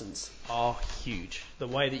licence are huge. The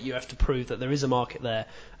way that you have to prove that there is a market there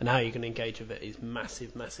and how you're going to engage with it is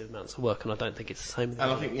massive amounts of work, and I don't think it's the same. And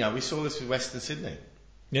I think we saw this with Western Sydney.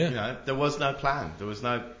 Yeah. There was no plan. There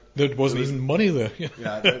wasn't even money there.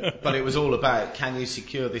 But it was all about, can you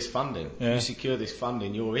secure this funding? Yeah. If you secure this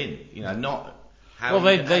funding, you're in. Not how well,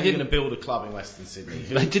 are you going to build a club in Western Sydney?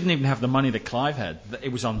 They didn't even have the money that Clive had.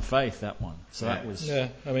 It was on faith, that one. So that was... Yeah,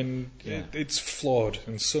 I mean, it's flawed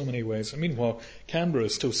in so many ways. And meanwhile, Canberra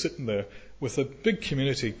is still sitting there with a big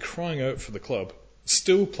community crying out for the club,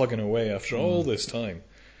 still plugging away after all this time.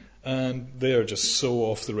 And they are just so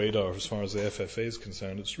off the radar as far as the FFA is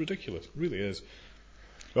concerned. It's ridiculous. It really is.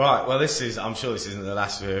 Right, well, I'm sure this isn't the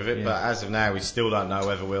last of it, but as of now, we still don't know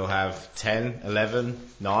whether we'll have 10, 11,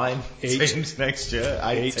 9 teams next year,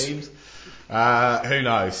 8 teams. Who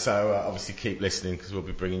knows? So obviously keep listening, because we'll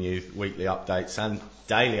be bringing you weekly updates and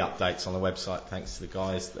daily updates on the website, thanks to the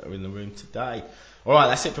guys that are in the room today. All right,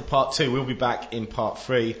 that's it for part 2. We'll be back in part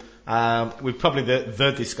 3 with probably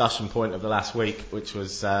the discussion point of the last week, which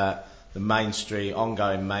was the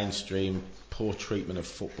ongoing mainstream poor treatment of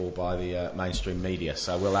football by the mainstream media.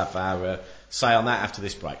 So we'll have our say on that after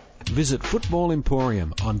this break. Visit Football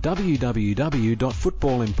Emporium on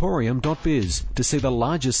www.footballemporium.biz to see the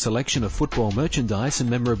largest selection of football merchandise and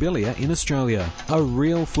memorabilia in Australia. A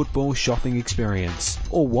real football shopping experience.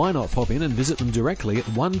 Or why not pop in and visit them directly at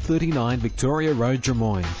 139 Victoria Road,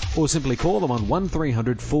 Drummoyne. Or simply call them on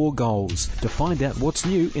 1300 4GOALS to find out what's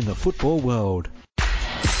new in the football world.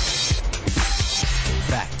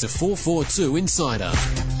 Back to 442 Insider.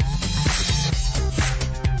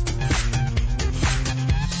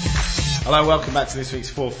 Hello, welcome back to this week's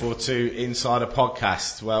 442 Insider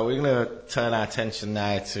podcast. Well, we're going to turn our attention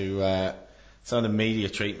now to some of the media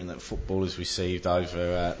treatment that football has received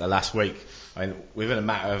over the last week. I mean, within a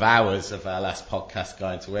matter of hours of our last podcast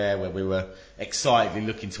going to air, where we were excitedly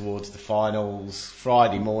looking towards the finals,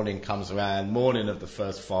 Friday morning comes around, morning of the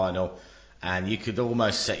first final, and you could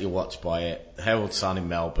almost set your watch by it. Herald Sun in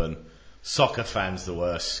Melbourne, soccer fans the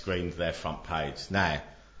worst, screamed their front page. Now,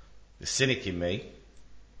 the cynic in me,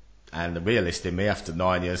 and the realist in me, after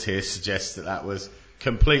 9 years here, suggests that was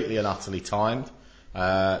completely and utterly timed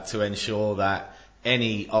to ensure that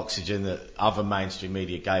any oxygen that other mainstream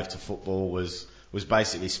media gave to football was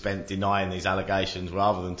basically spent denying these allegations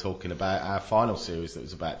rather than talking about our final series that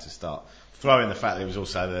was about to start. Throw in the fact that it was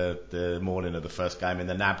also the morning of the first game in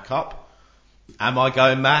the NAB Cup. Am I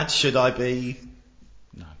going mad? Should I be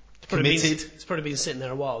committed? It's probably been sitting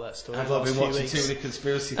there a while, that story. Have I been watching too many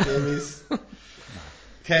conspiracy theories?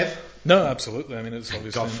 Kev? No, absolutely. I mean, it's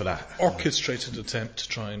obviously God for that. an orchestrated attempt to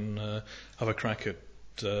try and have a crack at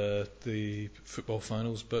the football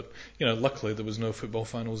finals. But, luckily there was no football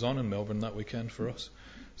finals on in Melbourne that weekend for us.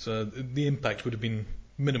 So the impact would have been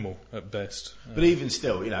minimal at best. But even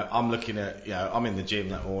still, I'm looking at, I'm in the gym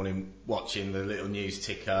that morning watching the little news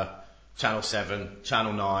ticker, Channel 7,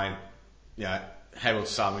 Channel 9, Herald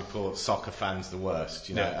Sun reports soccer fans the worst,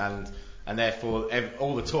 and therefore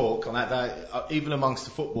all the talk on that day, even amongst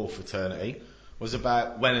the football fraternity, was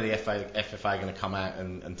about when are the FFA going to come out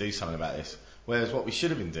and do something about this. Whereas what we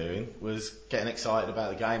should have been doing was getting excited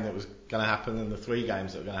about the game that was going to happen and the 3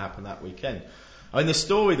 games that were going to happen that weekend. I mean, the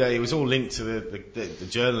story there, it was all linked to the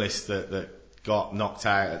journalist that got knocked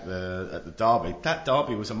out at the derby. That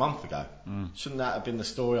derby was a month ago. Shouldn't that have been the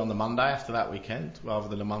story on the Monday after that weekend rather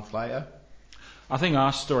than a month later? I think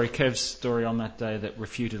our story, Kev's story on that day, that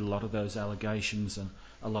refuted a lot of those allegations and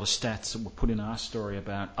a lot of stats that were put in our story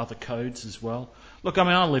about other codes as well. Look, I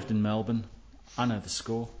mean, I lived in Melbourne. I know the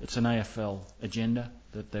score. It's an AFL agenda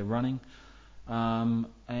that they're running. And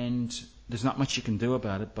there's not much you can do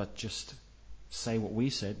about it but just say what we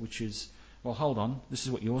said, which is, well, hold on, this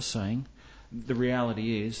is what you're saying. The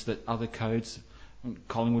reality is that other codes,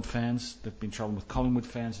 Collingwood fans, there've been trouble with Collingwood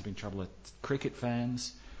fans, there've been trouble with cricket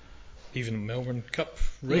fans. Even Melbourne Cup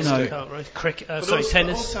race, cricket,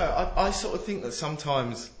 tennis. Also, I sort of think that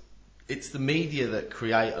sometimes it's the media that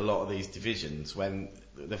create a lot of these divisions when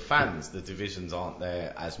the fans, the divisions aren't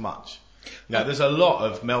there as much. There's a lot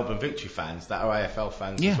of Melbourne Victory fans that are AFL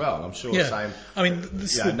fans as well. And I'm sure the same. I mean,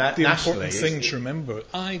 this is the important thing to remember.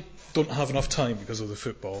 I don't have enough time because of the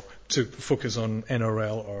football to focus on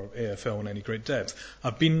NRL or AFL in any great depth.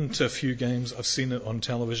 I've been to a few games. I've seen it on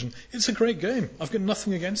television. It's a great game. I've got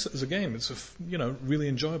nothing against it as a game. It's really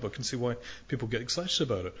enjoyable. I can see why people get excited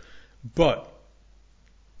about it. But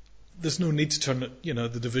there's no need to turn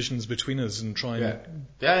the divisions between us and try and...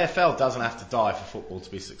 The AFL doesn't have to die for football to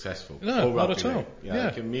be successful. No, not at all.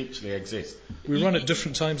 It can mutually exist. We run at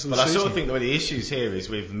different times of the season. But I sort of think that the issues here is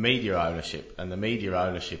with media ownership and the media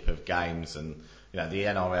ownership of games and the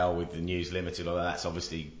NRL with the News Limited, although that's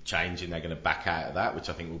obviously changing. They're going to back out of that, which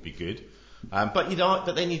I think will be good. But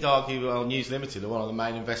then you'd argue, well, News Limited are one of the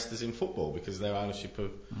main investors in football because of their ownership of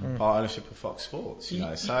Fox Sports.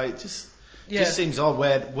 So it just seems odd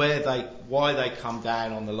why they come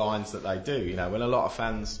down on the lines that they do. When a lot of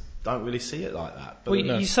fans don't really see it like that. But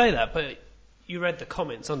you say that, but you read the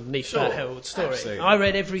comments underneath that Herald story. Absolutely. I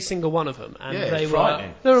read every single one of them, and they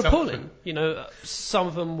were appalling. Some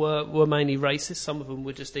of them were mainly racist, some of them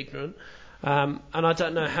were just ignorant, and I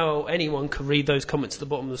don't know how anyone could read those comments at the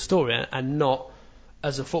bottom of the story and not,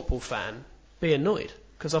 as a football fan, be annoyed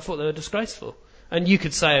because I thought they were disgraceful. And you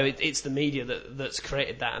could say it's the media that's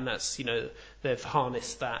created that, and that's they've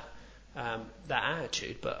harnessed that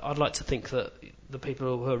attitude. But I'd like to think that the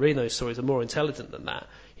people who are reading those stories are more intelligent than that.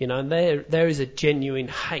 And there is a genuine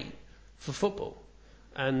hate for football,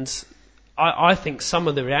 and I think some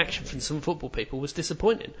of the reaction from some football people was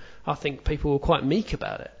disappointing. I think people were quite meek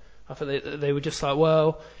about it. I think they were just like,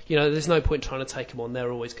 well, there's no point trying to take them on.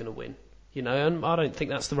 They're always going to win. And I don't think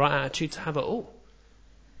that's the right attitude to have at all.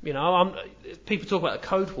 People talk about a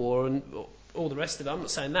code war and all the rest of it. I'm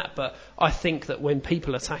not saying that, but I think that when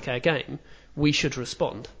people attack our game, we should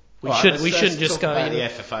respond. We shouldn't just go. About the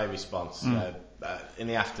FFA response. In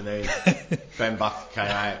the afternoon, Ben Bucker came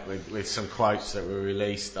out with some quotes that were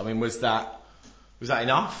released. I mean, was that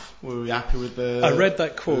enough? Were we happy with the? I read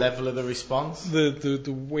that quote. Level of the response. The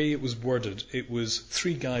way it was worded, it was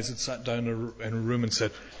 3 guys had sat down in a room and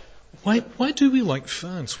said, Why do we like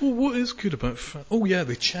fans? Well, what is good about fans? Oh yeah,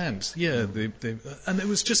 they chant. Yeah, they and it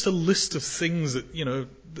was just a list of things that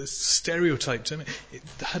the stereotyped. I mean, it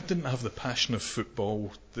didn't have the passion of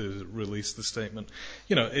football to release the statement.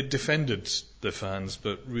 It defended the fans,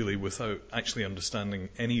 but really without actually understanding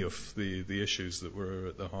any of the issues that were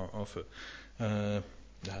at the heart of it.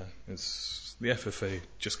 It's the FFA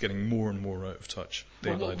just getting more and more out of touch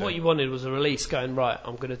day by day. What you wanted was a release going, right,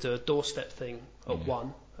 I'm going to do a doorstep thing at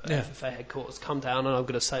 1. FFA headquarters, come down and I'm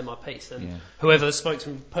going to say my piece. And whoever the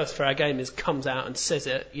spokesperson for our game is comes out and says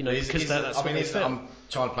it, because that's what they feel. I'm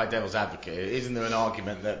trying to play devil's advocate. Isn't there an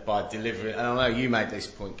argument that by delivering, and I know you made this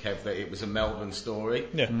point, Kev, that it was a Melbourne story,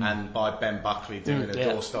 and by Ben Buckley doing a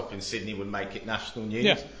doorstop in Sydney would make it national news?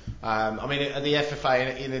 Yeah. Are the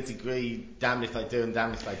FFA in a degree damned if they do and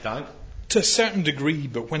damned if they don't? To a certain degree,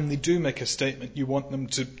 but when they do make a statement, you want them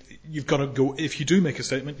to. You've got to go. If you do make a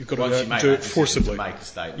statement, you've got to do it forcibly. To make a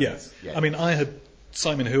statement. Yeah. I mean, I had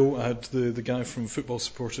Simon Hill, I had the guy from Football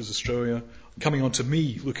Supporters Australia coming on to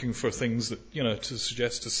me looking for things that to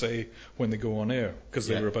suggest to say when they go on air because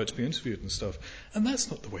they were about to be interviewed and stuff. And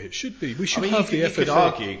that's not the way it should be. We should have the FFA. You could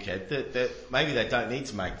argue, Ked, that maybe they don't need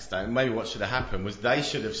to make a statement. Maybe what should have happened was they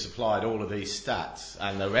should have supplied all of these stats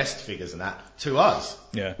and arrest figures and that to us.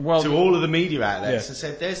 Yeah. Well, to all of the media outlets and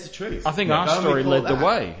said, there's the truth. I think our story led the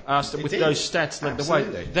way. With those stats led the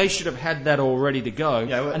way. They should have had that all ready to go.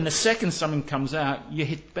 And the second something comes out, you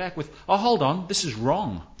hit back with, oh, hold on, this is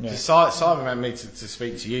wrong. Yeah. Simon ran me to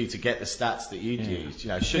speak to you to get the stats that you'd used.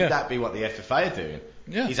 Should that be what the FFA are doing?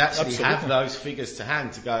 Yeah, He's actually absolutely. have those figures to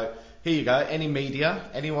hand to go, here you go, any media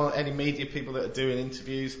people that are doing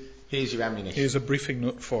interviews, here's your ammunition. Here's a briefing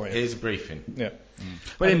note for you. Here's a briefing. Yeah.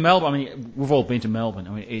 But in Melbourne, we've all been to Melbourne.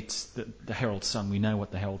 It's the Herald Sun. We know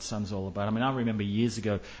what the Herald Sun's all about. I remember years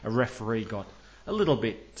ago, a referee got a little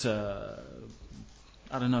bit,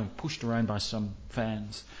 pushed around by some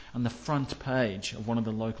fans. And the front page of one of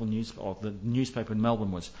the local the newspaper in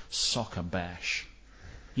Melbourne was soccer bash.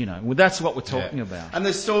 That's what we're talking about. And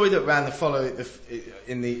the story that ran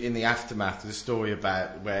in the aftermath, the story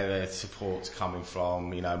about where their support's coming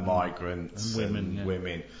from, migrants and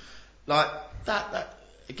women, like that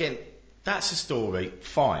again, that's a story,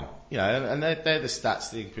 fine, and they're the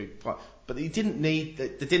stats. But there didn't need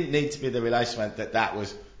to be the relation that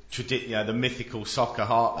was the mythical soccer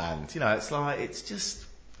heartland. It's just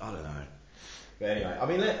I don't know. But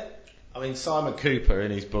anyway, I mean, Simon Cooper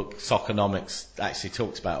in his book Soccernomics actually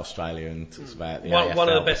talks about Australia and talks about the AFL one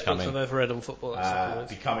of the best books I've ever read on football.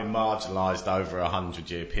 Becoming marginalised over a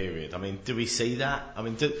 100-year period. I mean, do we see that? I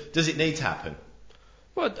mean, does it need to happen?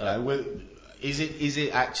 Well, is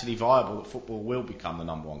it actually viable that football will become the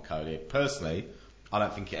number one code here? Personally, I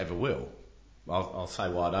don't think it ever will. I'll say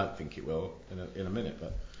why I don't think it will in a minute,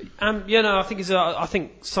 but. I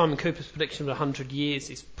think Simon Cooper's prediction of 100 years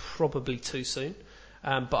is probably too soon.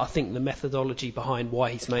 But I think the methodology behind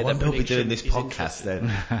why he's made that prediction. We'll be doing this podcast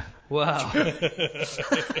then. Wow.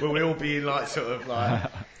 Will we all be in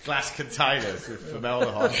glass containers with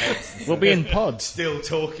formaldehyde heads? We'll be in pods. Still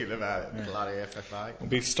talking about it, bloody FFA. It'll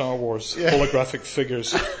be Star Wars holographic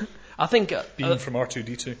figures. I think beamed from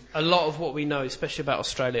R2-D2. A lot of what we know, especially about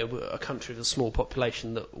Australia, a country with a small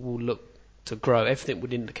population that will look to grow, everything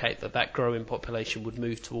would indicate that growing population would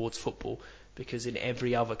move towards football because in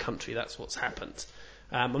every other country that's what's happened.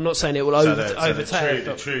 I'm not saying it will overtake.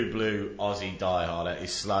 The true blue Aussie diehard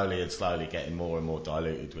is slowly getting more and more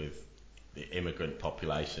diluted with the immigrant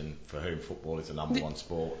population for whom football is the number one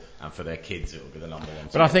sport, and for their kids it will be the number one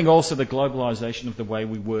sport. But I think also the globalisation of the way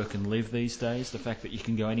we work and live these days, the fact that you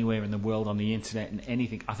can go anywhere in the world on the internet and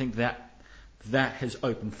anything, I think that has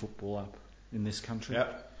opened football up in this country.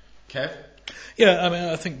 Yep. Kev?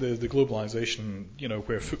 Yeah, I think the globalisation,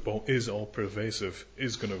 where football is all pervasive,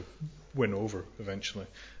 is going to win over eventually.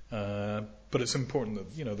 But it's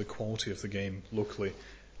important that, the quality of the game locally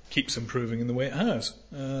keeps improving in the way it has.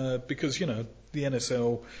 Because, the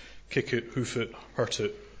NSL kick it, hoof it, hurt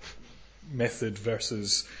it method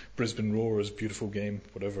versus Brisbane Roar's beautiful game,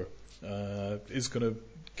 whatever, is going to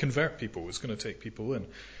convert people. It's going to take people in.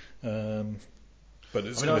 But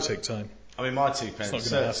it's going to take time. I mean, my 2 pence,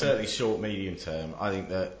 certainly short, medium term, I think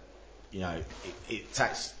that, it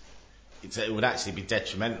takes it would actually be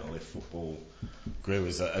detrimental if football grew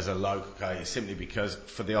as a local game, simply because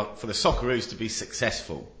for the Socceroos to be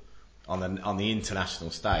successful on the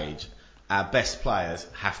international stage, our best players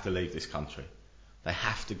have to leave this country. They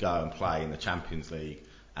have to go and play in the Champions League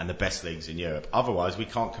and the best leagues in Europe. Otherwise, we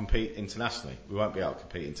can't compete internationally. We won't be able to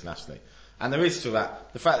compete internationally. And there is to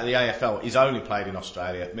that, the fact that the AFL is only played in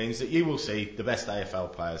Australia means that you will see the best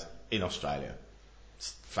AFL players in Australia.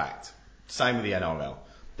 It's fact. Same with the NRL.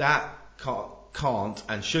 That can't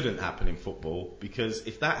and shouldn't happen in football, because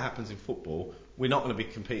if that happens in football, we're not going to be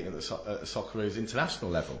competing at the Socceroos international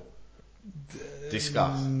level.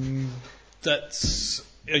 Discuss.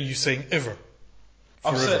 Are you saying ever?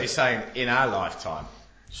 I'm certainly saying in our lifetime.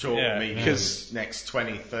 Short, medium, because next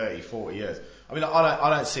 20, 30, 40 years. I mean, I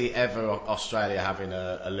don't see ever Australia having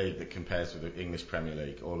a league that compares with the English Premier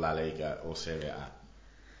League or La Liga or Serie A.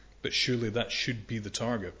 But surely that should be the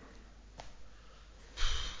target.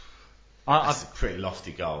 That's a pretty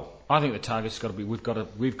lofty goal. I think the target's got to be we've got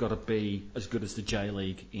to be as good as the J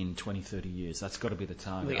League in 20, 30 years. That's got to be the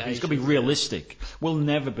target. I think it's got to be realistic. We'll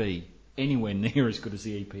never be anywhere near as good as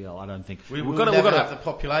the EPL. I don't think we've got to have the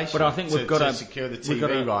population. But I think we've got to secure the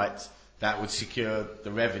TV rights that would secure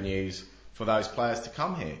the revenues for those players to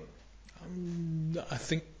come here. I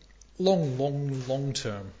think long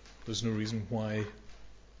term, there's no reason why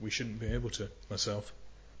we shouldn't be able to. Myself.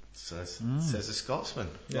 Says a Scotsman.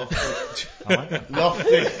 Yeah.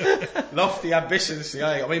 Lofty ambitions.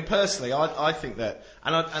 Yeah. I mean, personally, I think that,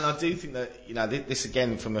 and I do think that, this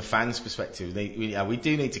again from a fan's perspective, we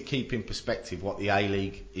do need to keep in perspective what the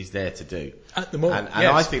A-League is there to do. At the moment, and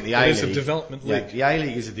I think the A-League is a development league. The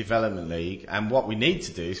A-League is a development league, and what we need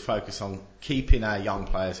to do is focus on keeping our young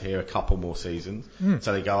players here a couple more seasons,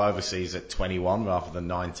 so they go overseas at 21 rather than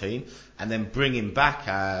 19. And then bringing back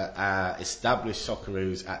our established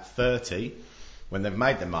Socceroos at 30, when they've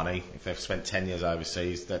made their money, if they've spent 10 years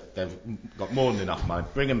overseas, that they've got more than enough money.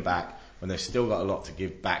 Bring them back when they've still got a lot to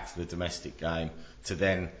give back to the domestic game, to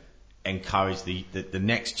then encourage the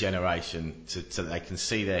next generation so that they can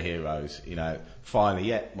see their heroes.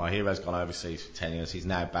 Finally, my hero's gone overseas for 10 years. He's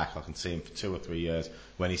now back. I can see him for 2 or 3 years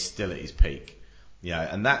when he's still at his peak.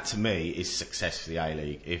 And that to me is success for the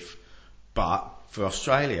A-League. But for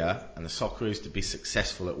Australia and the Socceroos to be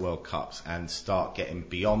successful at World Cups and start getting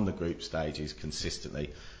beyond the group stages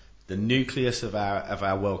consistently, the nucleus of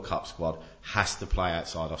our World Cup squad has to play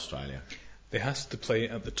outside Australia. They has to play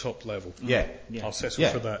at the top level. Yeah. I'll settle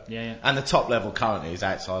for that. Yeah. And the top level currently is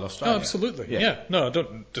outside Australia. Oh, absolutely. Yeah. No, I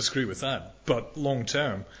don't disagree with that. But long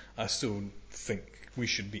term, I still think we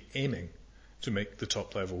should be aiming to make the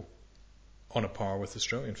top level on a par with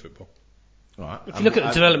Australian football. Right. If you look at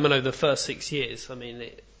the development over the first 6 years, I mean,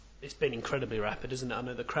 it's been incredibly rapid, isn't it? I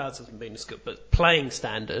know the crowds haven't been as good, but playing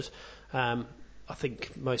standard, I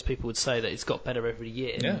think most people would say that it's got better every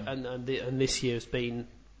year, and this year has been,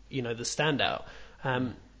 the standout.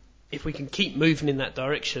 If we can keep moving in that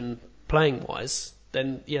direction, playing wise,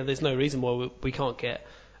 then there's no reason why we can't get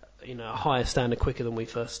a higher standard quicker than we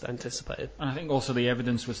first anticipated. And I think also the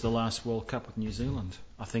evidence was the last World Cup with New Zealand.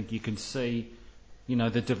 I think you can see,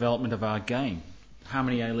 the development of our game. How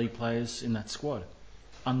many A-League players in that squad?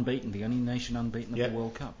 Unbeaten, the only nation unbeaten at the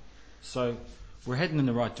World Cup. So we're heading in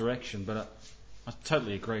the right direction, but I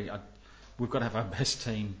totally agree. We've got to have our best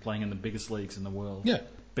team playing in the biggest leagues in the world. Yeah.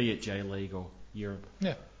 Be it J-League or Europe.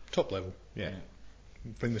 Yeah, top level. Yeah.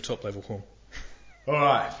 Bring the top level home. All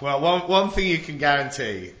right. Well, one thing you can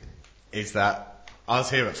guarantee is that us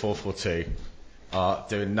here at 442 are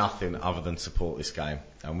doing nothing other than support this game.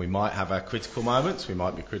 And we might have our critical moments, we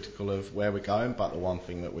might be critical of where we're going, but the one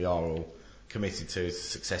thing that we are all committed to is the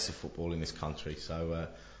success of football in this country. So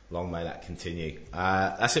long may that continue.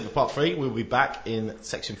 That's it for part 3. We'll be back in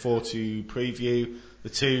section 4 to preview the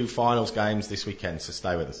 2 finals games this weekend, so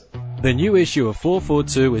stay with us. The new issue of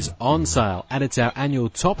 442 is on sale, and it's our annual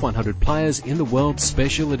Top 100 Players in the World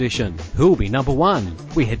Special Edition. Who'll be number 1?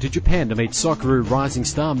 We head to Japan to meet Socceroo rising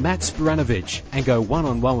star Matt Spranovic and go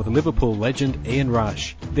one-on-one with Liverpool legend Ian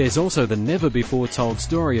Rush. There's also the never-before-told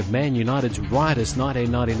story of Man United's riotous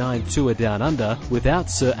 1999 tour down under without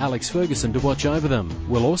Sir Alex Ferguson to watch over them.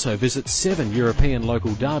 We'll also visit 7 European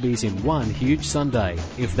local derbies in one huge Sunday.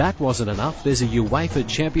 If that wasn't enough, there's a UEFA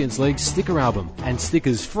Champions League sticker album and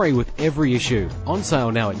stickers free with every issue. On sale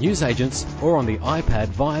now at newsagents or on the iPad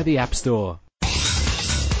via the App Store.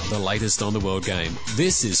 The latest on the world game.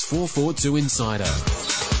 This is 442 Insider.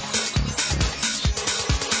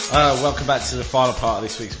 Welcome back to the final part of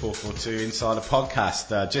this week's 442 Insider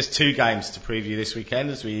podcast. Just 2 games to preview this weekend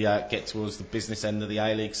as we get towards the business end of the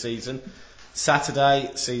A-League season.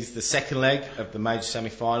 Saturday sees the second leg of the major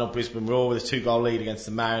semi-final. Brisbane Roar with a 2-goal lead against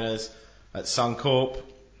the Mariners at Suncorp.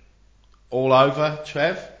 All over,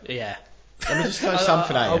 Trev? Yeah. Let me just throw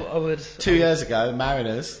something at you. I would. 2 years ago, the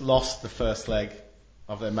Mariners lost the first leg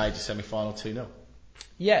of their major semi-final 2-0.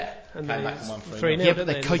 Yeah. And Came they back and won 3-0. 3-0. Yeah, but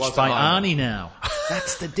they're coached wasn't by mine. Arnie now.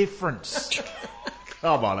 That's the difference.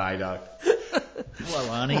 Come on, Ado. Hello,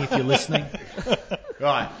 Arnie, if you're listening.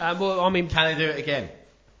 Right. Well, I mean, Can they do it again?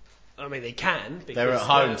 I mean, they can. Because They were at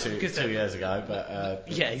home because 2 years ago, but...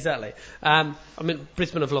 Yeah, exactly. I mean,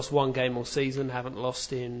 Brisbane have lost one game all season, haven't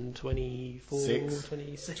lost in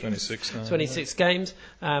 26 games.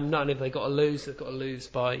 Not only have they got to lose, they've got to lose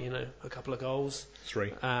by, a couple of goals.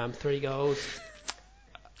 3 goals.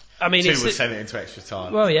 I mean, 2 was sent it into extra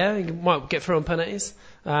time. Well, yeah, you might get through on penalties.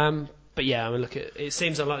 But yeah, I mean, look, it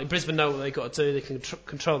seems unlikely. Brisbane know what they've got to do. They can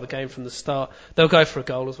control the game from the start. They'll go for a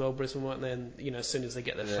goal as well, Brisbane, won't they? And, as soon as they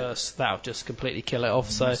get their first, that'll just completely kill it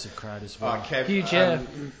off. So Massive crowd as well. Right, Kev, huge, yeah.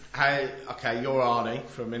 Okay, you're Arnie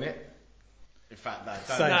for a minute. In fact, no.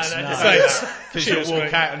 Thanks. Because you'll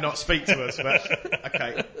walk out and not speak to us. But,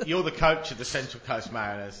 okay, you're the coach of the Central Coast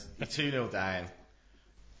Mariners. You're 2-0 down.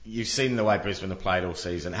 You've seen the way Brisbane have played all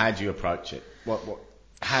season. How do you approach it?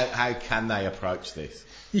 How can they approach this?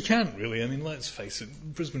 You can't really. I mean, let's face it.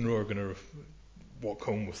 Brisbane Roar are going to walk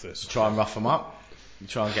home with this. Try and rough them up. You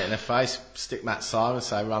try and get in their face. Stick Matt Simon,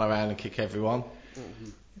 say run around and kick everyone.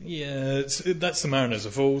 Yeah, that's the Mariners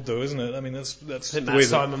of old, though, isn't it? I mean, that's I think the Matt way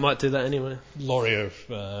Simon might do that anyway. that Laurie or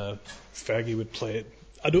Fergie would play it.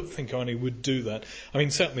 I don't think Arnie would do that. I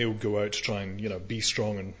mean, certainly he'll go out to try and be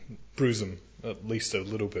strong and bruise them at least a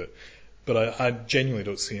little bit. But I genuinely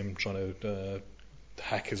don't see him trying to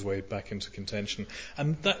hack his way back into contention,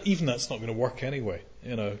 and that's not going to work anyway.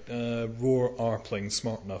 Roar are playing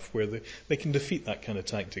smart enough where they can defeat that kind of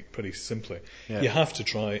tactic pretty simply. Yeah. You have to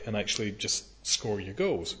try and actually just score your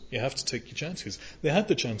goals. You have to take your chances. They had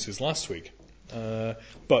the chances last week, but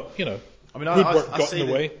good work got in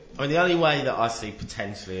the way. I mean, the only way that I see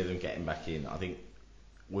potentially of them getting back in, I think,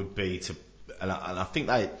 would be to, and I think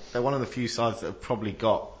they're one of the few sides that have probably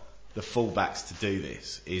got the fullbacks to do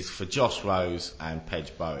this, is for Josh Rose and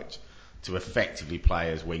Pedge Bowick to effectively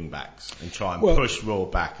play as wing-backs and try and push Raw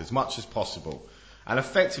back as much as possible. And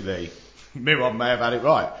effectively, Miron may have had it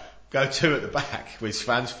right. Go 2 at the back with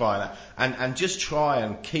Svans firing and just try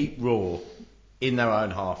and keep Raw in their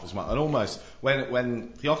own half as much. And almost,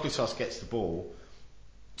 when Theophilus gets the ball,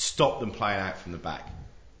 stop them playing out from the back.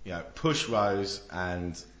 Push Rose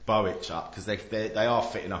and Bowick up, because they are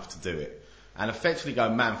fit enough to do it. And effectively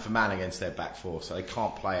go man for man against their back four, so they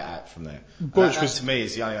can't play it out from there. That to me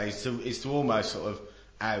is the only way, is to almost sort of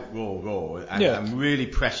out Raw and really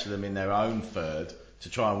pressure them in their own third to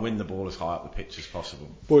try and win the ball as high up the pitch as possible.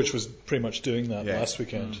 Boych was pretty much doing that last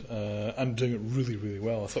weekend and doing it really, really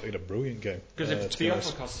well. I thought he had a brilliant game. Because if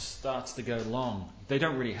Theophilus starts to go long, they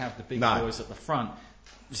don't really have the big boys at the front.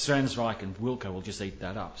 Strandreich and Wilco will just eat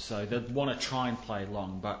that up. So they want to try and play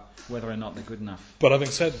long, but whether or not they're good enough. But having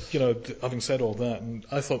said all that, and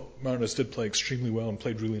I thought Mariners did play extremely well and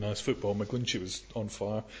played really nice football. McGlinchey was on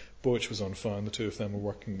fire, Boych was on fire, and the two of them were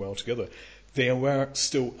working well together. They were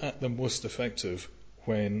still at their most effective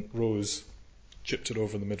when Rose chipped it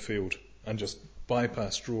over the midfield and just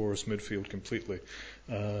bypassed Roar's midfield completely.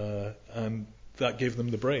 And that gave them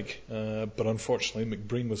the break. But unfortunately,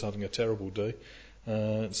 McBreen was having a terrible day.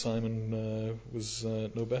 Simon was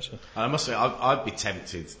no better. I must say, I'd be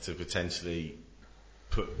tempted to potentially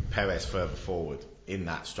put Perez further forward in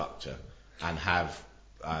that structure and have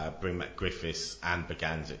bring back Griffiths and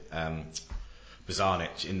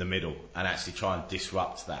Bozanic in the middle and actually try and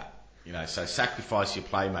disrupt that. So sacrifice your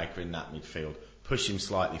playmaker in that midfield, push him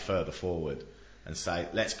slightly further forward, and say,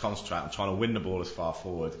 let's concentrate on trying to win the ball as far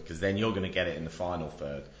forward, because then you're going to get it in the final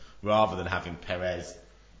third, rather than having Perez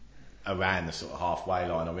around the sort of halfway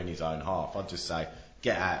line or in his own half. I'd just say,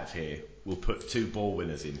 get out of here. We'll put 2 ball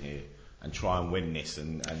winners in here and try and win this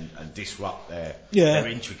and disrupt their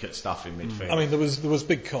intricate stuff in midfield. I mean, there was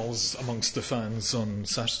big calls amongst the fans on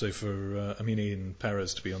Saturday for Amini and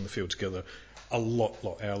Perez to be on the field together a lot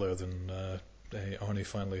earlier than Arnie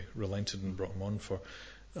finally relented and brought him on for.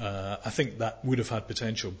 I think that would have had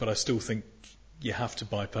potential, but I still think you have to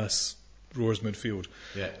bypass Roar's midfield.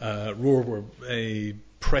 Yeah. Roar were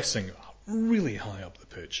pressing really high up the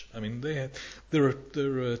pitch. I mean, their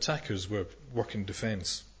attackers were working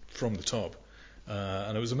defence from the top,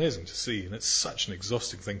 and it was amazing to see. And it's such an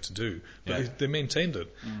exhausting thing to do, but they maintained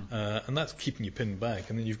it, and that's keeping you pinned back.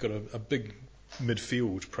 And then you've got a big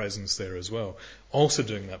midfield presence there as well, also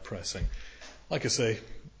doing that pressing. Like I say,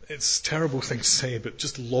 it's a terrible thing to say, but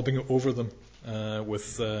just lobbing it over them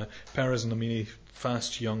with Perez and Amini,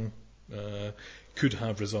 fast, young, could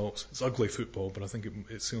have results. It's ugly football, but I think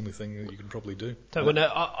it's the only thing that you can probably do.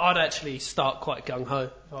 I'd actually start quite gung-ho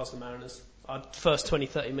if I was the Mariners. First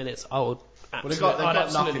 20-30 minutes, I would absolutely, they've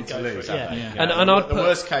got nothing to lose, yeah. have they? Yeah. Yeah. And The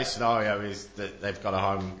worst case scenario is that they've got a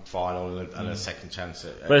home final and a second chance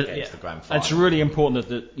at getting to the grand final. It's really important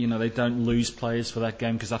that they don't lose players for that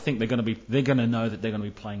game, because I think they're going to know that they're going to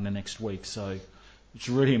be playing the next week. So it's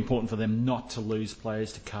really important for them not to lose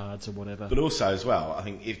players to cards or whatever. But also as well, I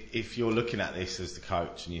think if you're looking at this as the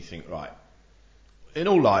coach and you think, right, in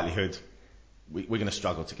all likelihood, we're going to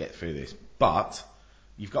struggle to get through this, but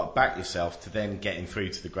you've got to back yourself to then getting through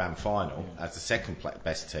to the grand final as the second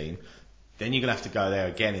best team. Then you're going to have to go there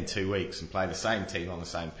again in 2 weeks and play the same team on the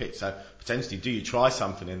same pitch. So potentially, do you try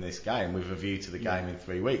something in this game with a view to the game in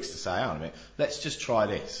 3 weeks to say, hang on a minute, let's just try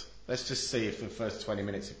this. Let's just see if for the first 20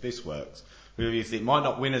 minutes if this works. It might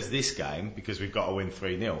not win us this game because we've got to win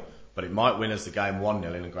 3-0, but it might win us the game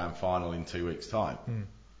 1-0 in the grand final in 2 weeks' time.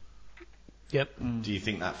 Yep. Do you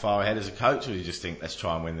think that far ahead as a coach, or do you just think, let's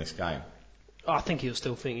try and win this game? I think you'll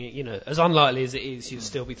still think, as unlikely as it is, you'll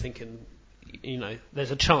still be thinking,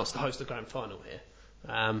 there's a chance to host the grand final here.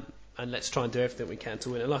 And let's try and do everything we can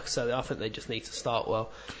to win it. Like I said, I think they just need to start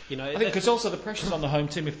well. I think because also the pressure's on the home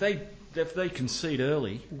team. If they concede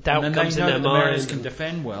early, doubt and then comes they in know their that the Mariners mind can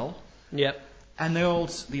defend well. Yep. And the old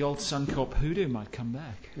Suncorp hoodoo might come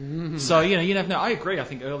back. Mm-hmm. So you never know. I agree. I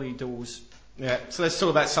think early doors. Yeah, so let's talk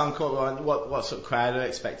about Suncorp. What sort of crowd are they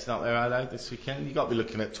expecting up there, are they, this weekend? You've got to be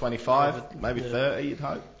looking at 25, maybe 30, you'd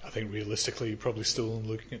hope. I think realistically, you're probably still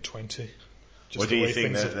looking at 20. Or do you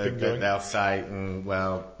think that they'll say,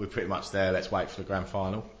 well, we're pretty much there, let's wait for the grand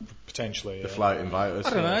final? Potentially, The floating voters. I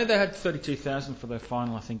don't know, they had 32,000 for their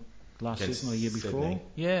final, I think, last season or the year before. Sydney.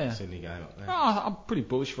 Yeah. Sydney game up there. Oh, I'm pretty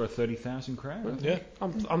bullish for a 30,000 crowd. Yeah.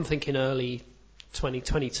 I'm thinking early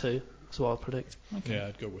 2022, that's what I'll predict. Okay. Yeah,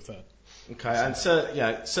 I'd go with that. Okay, and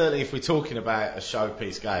certainly if we're talking about a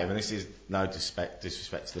showpiece game, and this is no disrespect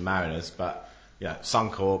to the Mariners, but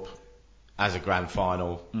Suncorp as a grand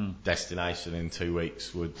final destination in 2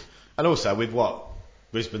 weeks would, and also with what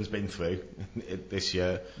Brisbane's been through this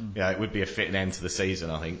year, it would be a fitting end to the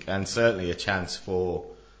season, I think, and certainly a chance for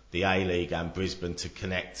the A-League and Brisbane to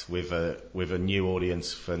connect with a new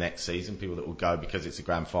audience for next season, people that will go because it's a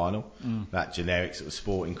grand final, that generic sort of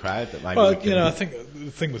sporting crowd that maybe. Well, I think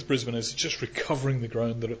the thing with Brisbane is just recovering the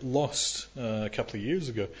ground that it lost a couple of years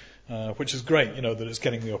ago, which is great, that it's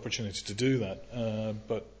getting the opportunity to do that.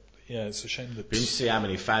 But yeah, it's a shame that. You see how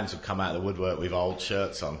many fans would come out of the woodwork with old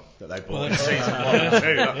shirts on that they bought in season 1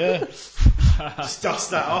 and 2. Just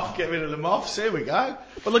dust that off, get rid of the moths. Here we go.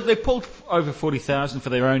 But look, they pulled over 40,000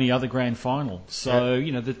 for their only other grand final. So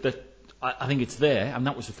I think it's there, and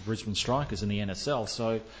that was with the Brisbane Strikers in the NSL.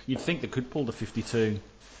 So you'd think they could pull the 52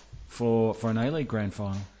 for an A-League grand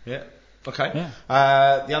final. Yeah. Okay. Yeah.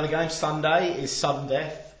 The other game Sunday is sudden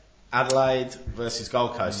death. Adelaide versus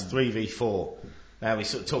Gold Coast, 3v4. Now, we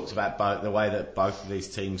sort of talked about the way that both of these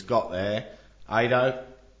teams got there. Ado,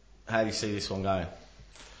 how do you see this one going?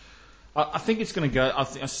 I think it's going to go, I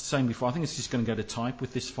was saying before, I think it's just going to go to type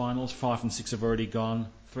with this finals. 5 and 6 have already gone,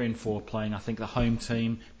 3 and 4 playing. I think the home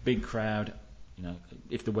team, big crowd,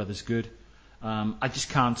 if the weather's good. I just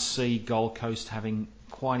can't see Gold Coast having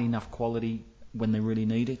quite enough quality when they really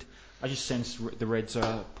need it. I just sense the Reds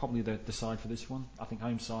are probably the side for this one. I think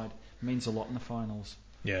home side means a lot in the finals.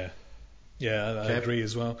 Yeah, I agree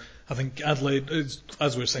as well. I think Adelaide,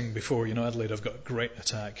 as we were saying before, Adelaide have got great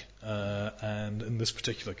attack, and in this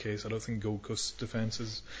particular case, I don't think Gold Coast's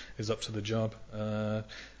defence is up to the job. Gold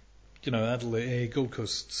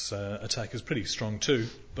Coast's attack is pretty strong too,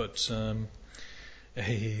 but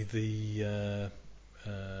they're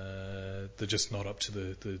just not up to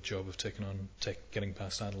the job of getting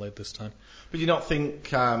past Adelaide this time. But do you not think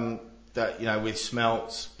that with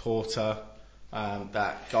Smelts, Porter,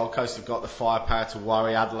 that Gold Coast have got the firepower to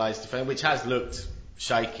worry Adelaide's defence, which has looked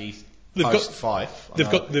shaky post Fife. I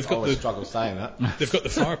always struggle saying that. They've got the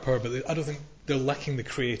firepower, but I don't think they're lacking the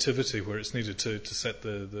creativity where it's needed to set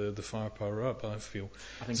the firepower up. I feel.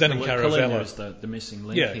 I think Zen and Caravella is the missing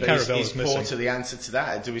link. Yeah, Is Caravella's Porter missing. the answer to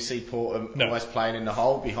that? Do we see Porter always playing in the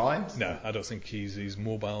hole behind? No, I don't think he's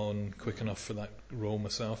mobile and quick enough for that role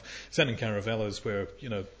myself. Zen and Caravella is where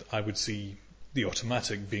I would see the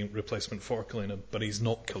automatic being replacement for Kalina, but he's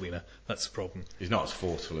not Kalina. That's the problem. He's not as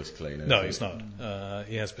forceful as Kalina. No, he's not.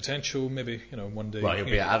 He has potential. Maybe one day. Well, he'll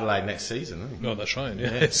be at Adelaide next season, won't he? No, that's right.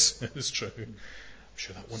 Yeah, it's true. I'm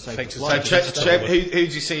sure that won't affect his. So, Trev, who do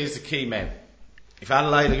you see as the key men? If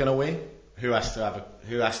Adelaide are going to win, who has to have a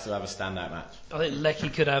standout match? I think Lecky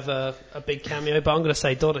could have a big cameo, but I'm going to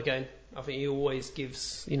say Dodd again. I think he always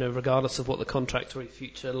gives, regardless of what the contract or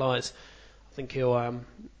future lies. I think he'll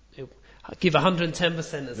give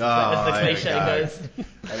 110%, as the cliche goes.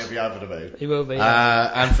 And he'll be over the moon. He will be.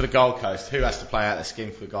 Yeah. And for the Gold Coast, who has to play out their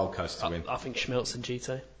skin for the Gold Coast to win? I think Schmelz and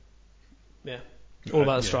GT. Yeah. All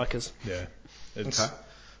about the strikers. Yeah. Okay.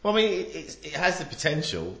 Well, I mean, it has the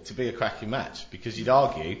potential to be a cracking match because you'd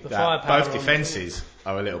argue that both defences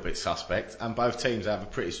are a little bit suspect and both teams have a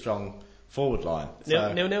pretty strong forward line.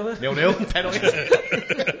 Nil-nil there? 0-0, penalties.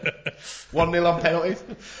 1-0 on penalties.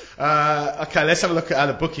 Okay, let's have a look at how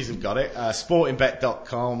the bookies have got it.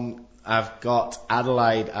 Sportingbet.com have got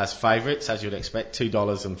Adelaide as favourites, as you'd expect,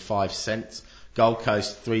 $2.05. Gold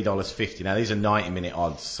Coast, $3.50. Now, these are 90-minute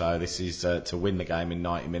odds, so this is to win the game in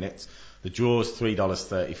 90 minutes. The draw's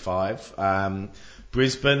 $3.35.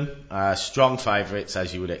 Brisbane, strong favourites,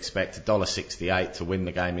 as you would expect, $1.68 to win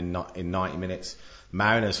the game in 90 minutes.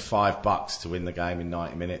 Mariners, $5 to win the game in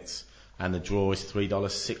 90 minutes. And the draw is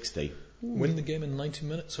 $3.60. Win the game in 90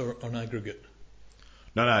 minutes or on aggregate?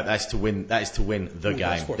 No, that's to win. That is to win the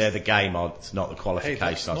game. They're the game odds, not the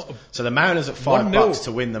qualification odds. So the Mariners at $5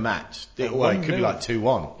 to win the match. It could be like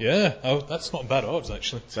 2-1. Yeah, that's not bad odds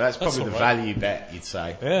actually. So that's probably the value bet you'd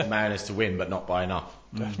say. Yeah. Mariners to win, but not by enough.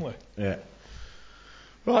 Definitely. Yeah.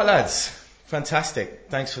 Right, lads. Fantastic.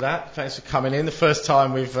 Thanks for that. Thanks for coming in. The first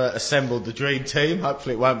time we've assembled the dream team.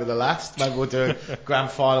 Hopefully it won't be the last. Maybe we'll do a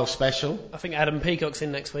grand final special. I think Adam Peacock's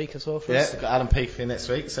in next week as well for us. us. Yeah, got Adam Peacock in next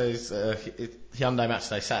week. So his Hyundai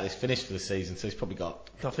Matchday Saturday's finished for the season, so he's probably got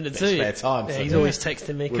nothing to do. Spare time. Yeah, he's always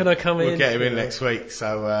texting me, can I come in? We'll get him in next week.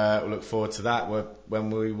 So we'll look forward to that when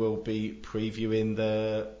we will be previewing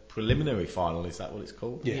the preliminary final. Is that what it's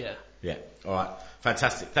called? Yeah. All right.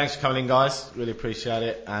 Fantastic. Thanks for coming in, guys. Really appreciate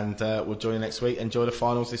it. And we'll join you next week. Enjoy the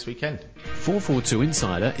finals this weekend. 442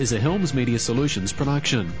 Insider is a Helms Media Solutions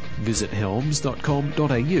production. Visit helms.com.au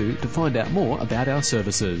to find out more about our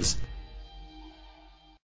services.